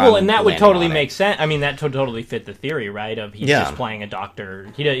that's where I'm. Well, and that would landing totally on it. make sense. I mean, that totally fit the theory, right? Of he's Yeah. just playing a doctor.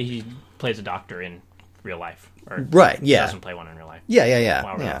 He plays a doctor in real life, or Right, yeah. doesn't play one in real life. Yeah.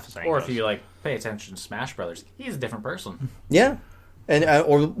 Wow, Yeah. the saying Or if goes. you like pay attention to Smash Brothers, he's a different person. Yeah. And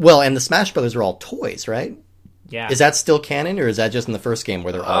and the Smash Brothers are all toys, right? yeah, Is that still canon, or is that just in the first game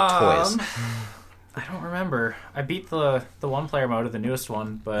where they're all toys? I don't remember. I beat the one-player mode of the newest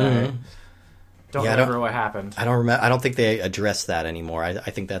one, but I don't Yeah, I remember don't- what happened. I don't remember. I don't think they address that anymore. I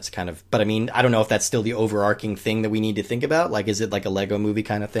think that's kind of. But I mean, I don't know if that's still the overarching thing that we need to think about. Like, is it like a Lego movie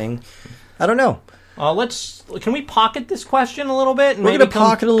kind of thing? I don't know. Can we pocket this question a little bit? And We're maybe gonna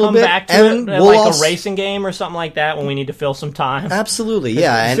pocket it a little come bit, back to and it, we'll like also- a racing game or something like that when we need to fill some time. Absolutely,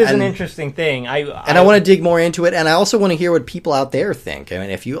 yeah. This is an interesting thing. I want to dig more into it, and I also want to hear what people out there think. I mean,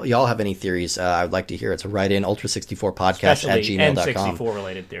 if y'all have any theories, I would like to hear it. So write in ultra64podcast at Especially gmail.com. N64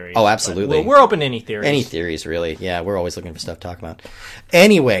 related theories. Oh, absolutely. But we're open to any theories. Any theories, really. Yeah, we're always looking for stuff to talk about.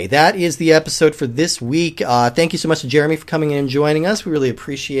 Anyway, that is the episode for this week. Thank you so much to Jeremy for coming in and joining us. We really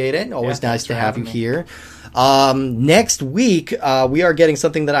appreciate it. Always Yeah, nice thanks to for have you having me. here. Next week, we are getting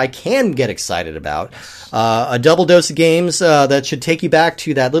something that I can get excited about. A double dose of games that should take you back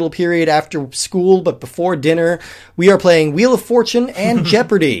to that little period after school, but before dinner. We are playing Wheel of Fortune and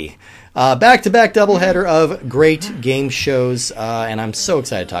Jeopardy! Back-to-back doubleheader of great game shows, and I'm so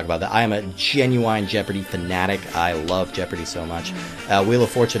excited to talk about that. I am a genuine Jeopardy fanatic. I love Jeopardy so much. Wheel of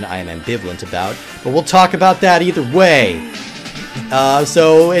Fortune I am ambivalent about, but we'll talk about that either way.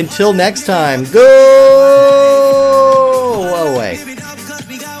 So until next time, go away. Live it up 'cause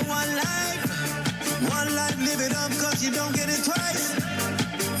we got one life. One life, live it up 'cause you don't get it twice.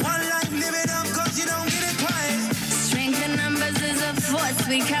 One life, live it up 'cause you don't get it twice. Strength in numbers is a force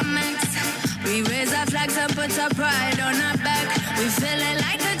we can mix. We raise our flags and put our pride on our back. We feeling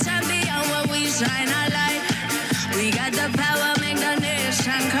like the champion when we shine our light. We got the power, make the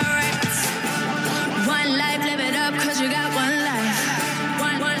nation correct. One life, live it up 'cause you got one life.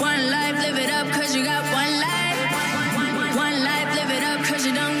 One life, live it up 'cause you got one life. One life, live it up 'cause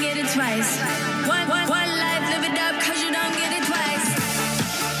you don't get it twice. One life, live it up 'cause you don't get it twice.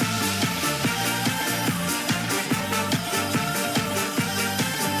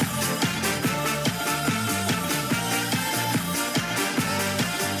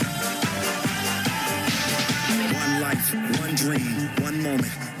 One life, one dream.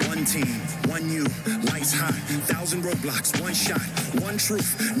 team, one you, lights hot, 1,000 roadblocks, one shot, one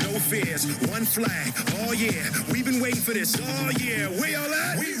truth, no fears, one flag. Oh yeah, we've been waiting for this. Oh yeah, where y'all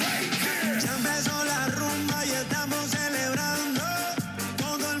at? We right here. Ya empezó la